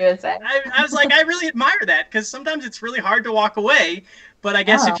remembered that. I was like, I really admire that because sometimes it's really hard to walk away. But I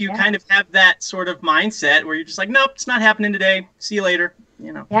guess if you kind of have that sort of mindset where you're just like, nope, it's not happening today. See you later.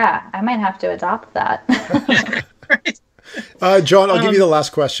 You know. Yeah, I might have to adopt that. Right. John, I'll give you the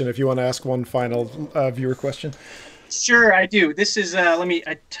last question if you want to ask one final viewer question. Sure, I do. This is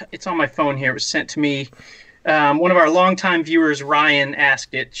it's on my phone here. It was sent to me. One of our longtime viewers, Ryan,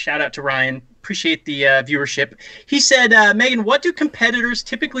 asked it. Shout out to Ryan. Appreciate the viewership. He said, Meagan, what do competitors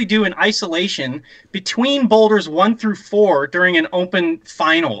typically do in isolation between boulders 1 through 4 during an open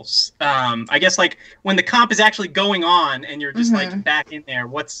finals? I guess like when the comp is actually going on and you're just like back in there.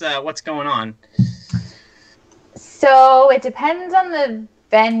 What's going on? So it depends on the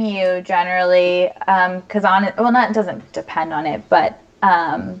venue generally, because it doesn't depend on it, but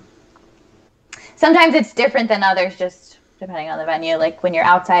sometimes it's different than others just depending on the venue. Like when you're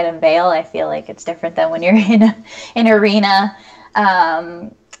outside in Vail, I feel like it's different than when you're in an arena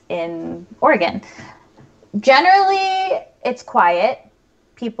in Oregon. Generally, it's quiet.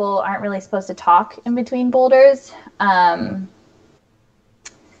 People aren't really supposed to talk in between boulders.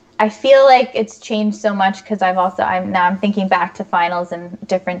 I feel like it's changed so much because I'm thinking back to finals in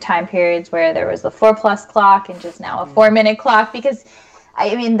different time periods where there was the 4+ clock and just now a 4-minute clock, because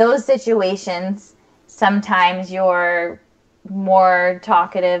I mean, those situations, sometimes you're more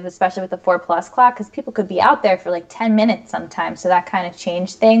talkative, especially with the 4+ clock, because people could be out there for like 10 minutes sometimes. So that kind of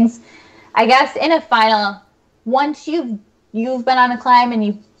changed things. I guess in a final, once you've been on a climb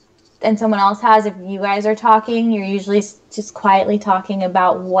and someone else has, if you guys are talking, you're usually just quietly talking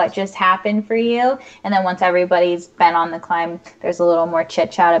about what just happened for you. And then once everybody's been on the climb, there's a little more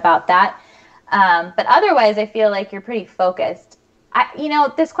chit chat about that. But otherwise, I feel like you're pretty focused.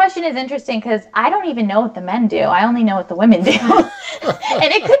 This question is interesting because I don't even know what the men do. I only know what the women do.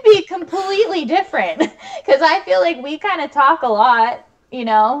 And it could be completely different because I feel like we kind of talk a lot, and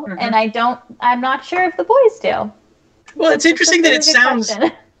I'm not sure if the boys do. Well, it's interesting that it sounds,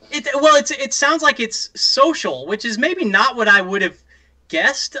 it sounds like it's social, which is maybe not what I would have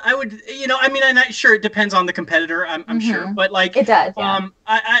guessed. I'm not sure. It depends on the competitor, I'm sure, but like, it does. Yeah.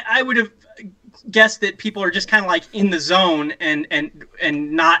 I would have guess that people are just kind of like in the zone and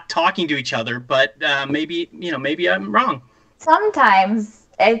not talking to each other, but maybe I'm wrong. Sometimes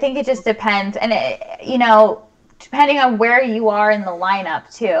I think it just depends, and depending on where you are in the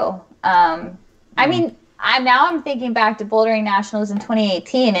lineup too. I mean, I'm thinking back to bouldering nationals in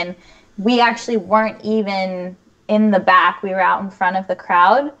 2018, and we actually weren't even in the back. We were out in front of the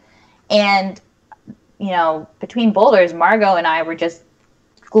crowd. And, you know, between boulders, Margot and I were just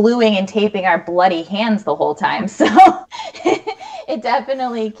gluing and taping our bloody hands the whole time. So it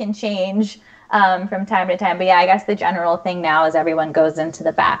definitely can change from time to time. But yeah, I guess the general thing now is everyone goes into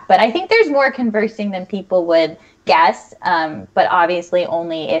the back. But I think there's more conversing than people would guess. But obviously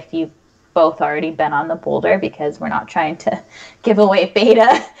only if you've both already been on the boulder, because we're not trying to give away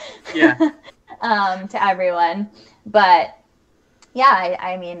beta to everyone. But yeah,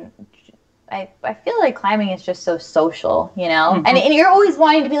 I mean, I feel like climbing is just so social, you know, and you're always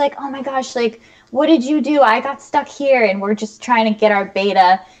wanting to be like, oh my gosh, like, what did you do? I got stuck here, and we're just trying to get our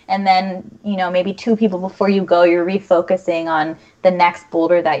beta. And then, you know, maybe 2 people before you go, you're refocusing on the next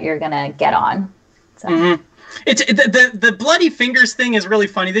boulder that you're going to get on. So. It's the bloody fingers thing is really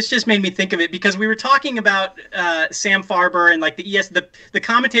funny. This just made me think of it because we were talking about Sam Farber and like the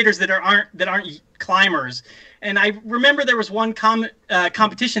commentators that aren't climbers. And I remember there was one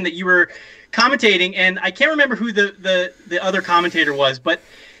competition that you were commentating, and I can't remember who the other commentator was, but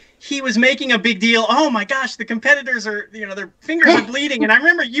he was making a big deal. Oh my gosh, the competitors are, you know, their fingers are bleeding. And I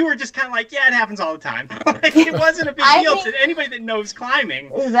remember you were just kind of like, yeah, it happens all the time. Like, it wasn't a big deal to anybody that knows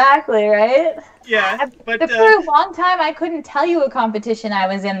climbing. Exactly, right? Yeah. But for a long time, I couldn't tell you a competition I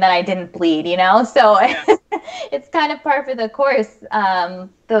was in that I didn't bleed, you know? So it's kind of par for the course.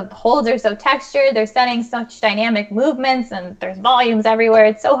 The holds are so textured, they're setting such dynamic movements, and there's volumes everywhere.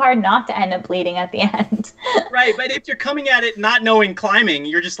 It's so hard not to end up bleeding at the end. Right, but if you're coming at it not knowing climbing,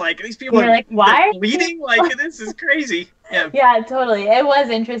 you're just like, these people are like, why? bleeding? Like, this is crazy. Yeah, totally. It was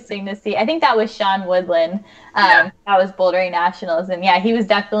interesting to see. I think that was Sean Woodland. That was Bouldering Nationals. And yeah, he was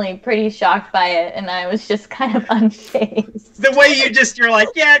definitely pretty shocked by it. And I was just kind of unfazed. The way you're like,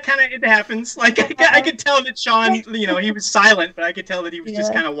 yeah, it happens. Like, I could tell that Sean, you know, he was silent, but I could tell that he was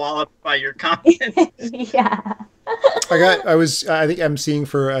just kind of walloped by your comments. Yeah. I think emceeing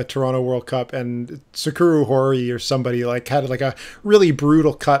for a Toronto World Cup, and Sakura Hori or somebody like had like a really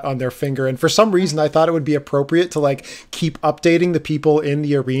brutal cut on their finger, and for some reason I thought it would be appropriate to like keep updating the people in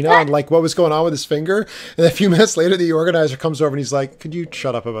the arena on like what was going on with his finger. And a few minutes later the organizer comes over and he's like, could you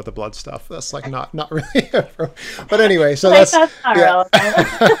shut up about the blood stuff? That's like not really but anyway, so that's not relevant.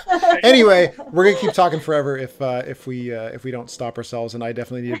 Anyway, we're gonna keep talking forever if we don't stop ourselves, and I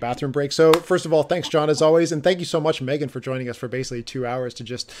definitely need a bathroom break. So first of all, thanks John as always, and thank you so much Meagan for joining us for basically 2 hours to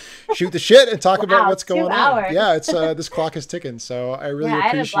just shoot the shit and talk about what's going on. Yeah, it's this clock is ticking, so I really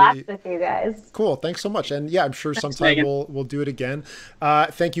appreciate. I had a blast with you guys. Cool, thanks so much, and yeah, I'm sure sometime we'll do it again.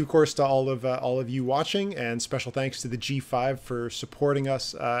 Thank you, of course, to all of you watching, and special thanks to the G5 for supporting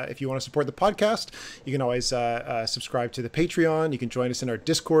us. If you want to support the podcast, you can always subscribe to the Patreon. You can join us in our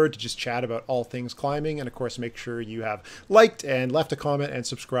Discord to just chat about all things climbing, and of course, make sure you have liked and left a comment and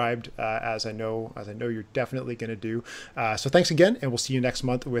subscribed, as I know you're definitely going to do. So thanks again, and we'll see you next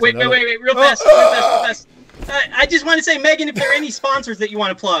month with another... Wait, real fast, real fast. I just want to say, Meagan, if there are any sponsors that you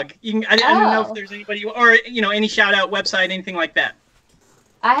want to plug, you can, I don't know if there's anybody, or you know, any shout out website, anything like that.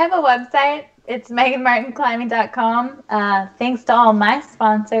 I have a website. It's meaganmartinclimbing.com. Thanks to all my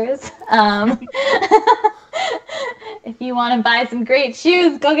sponsors. If you want to buy some great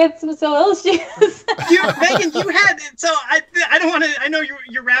shoes, go get some Soil shoes. Meagan, you had, so I don't want to, I know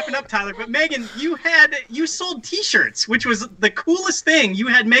you're wrapping up, Tyler, but Meagan, you sold t-shirts, which was the coolest thing. You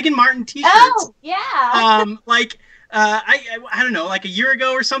had Meagan Martin t-shirts. Oh, yeah. I don't know, like a year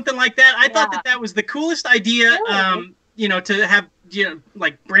ago or something like that. I thought that was the coolest idea, really? You know, to have, you know,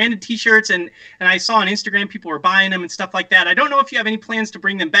 like branded t-shirts, and I saw on Instagram people were buying them and stuff like that. I don't know if you have any plans to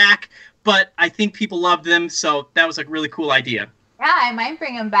bring them back, but I think people loved them, so that was a really cool idea. Yeah, I might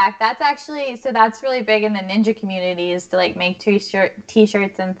bring them back. That's actually, so that's really big in the ninja community, is to like make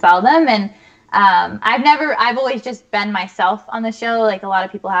t-shirts and sell them. And I've always just been myself on the show. Like a lot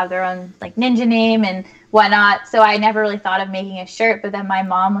of people have their own like ninja name and whatnot, so I never really thought of making a shirt. But then my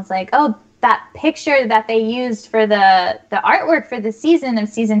mom was like, oh, that picture that they used for the artwork for the season of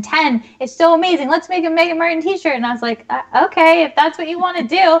season 10 is so amazing. Let's make a Meagan Martin t-shirt. And I was like, okay, if that's what you want to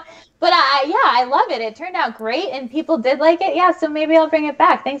do. But I love it. It turned out great, and people did like it. Yeah, so maybe I'll bring it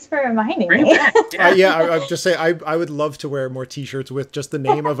back. Thanks for reminding me. I would just say I would love to wear more t-shirts with just the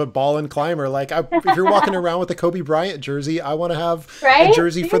name of a ballin' climber. Like if you're walking around with a Kobe Bryant jersey, I want to have a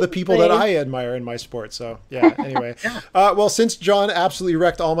jersey for the people that I admire in my sport. So yeah. Anyway, well, since John absolutely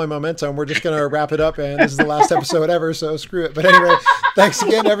wrecked all my momentum, we're just gonna wrap it up, and this is the last episode ever. So screw it. But anyway, thanks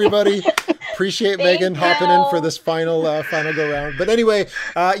again, everybody. appreciate Thank Meagan hopping in for you. this final go round. But anyway,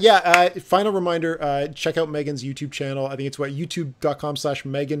 final reminder, check out Megan's YouTube channel. I think it's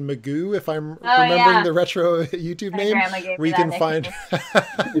youtube.com/Meagan Magoo, if I'm remembering the retro YouTube name. Where you can find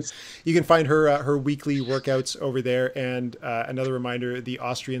you can find her weekly workouts over there. And another reminder, the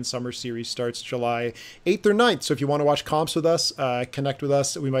Austrian Summer Series starts July 8th or 9th. So if you want to watch comps with us, connect with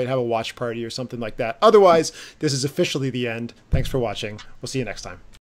us. We might have a watch party or something like that. Otherwise, this is officially the end. Thanks for watching. We'll see you next time.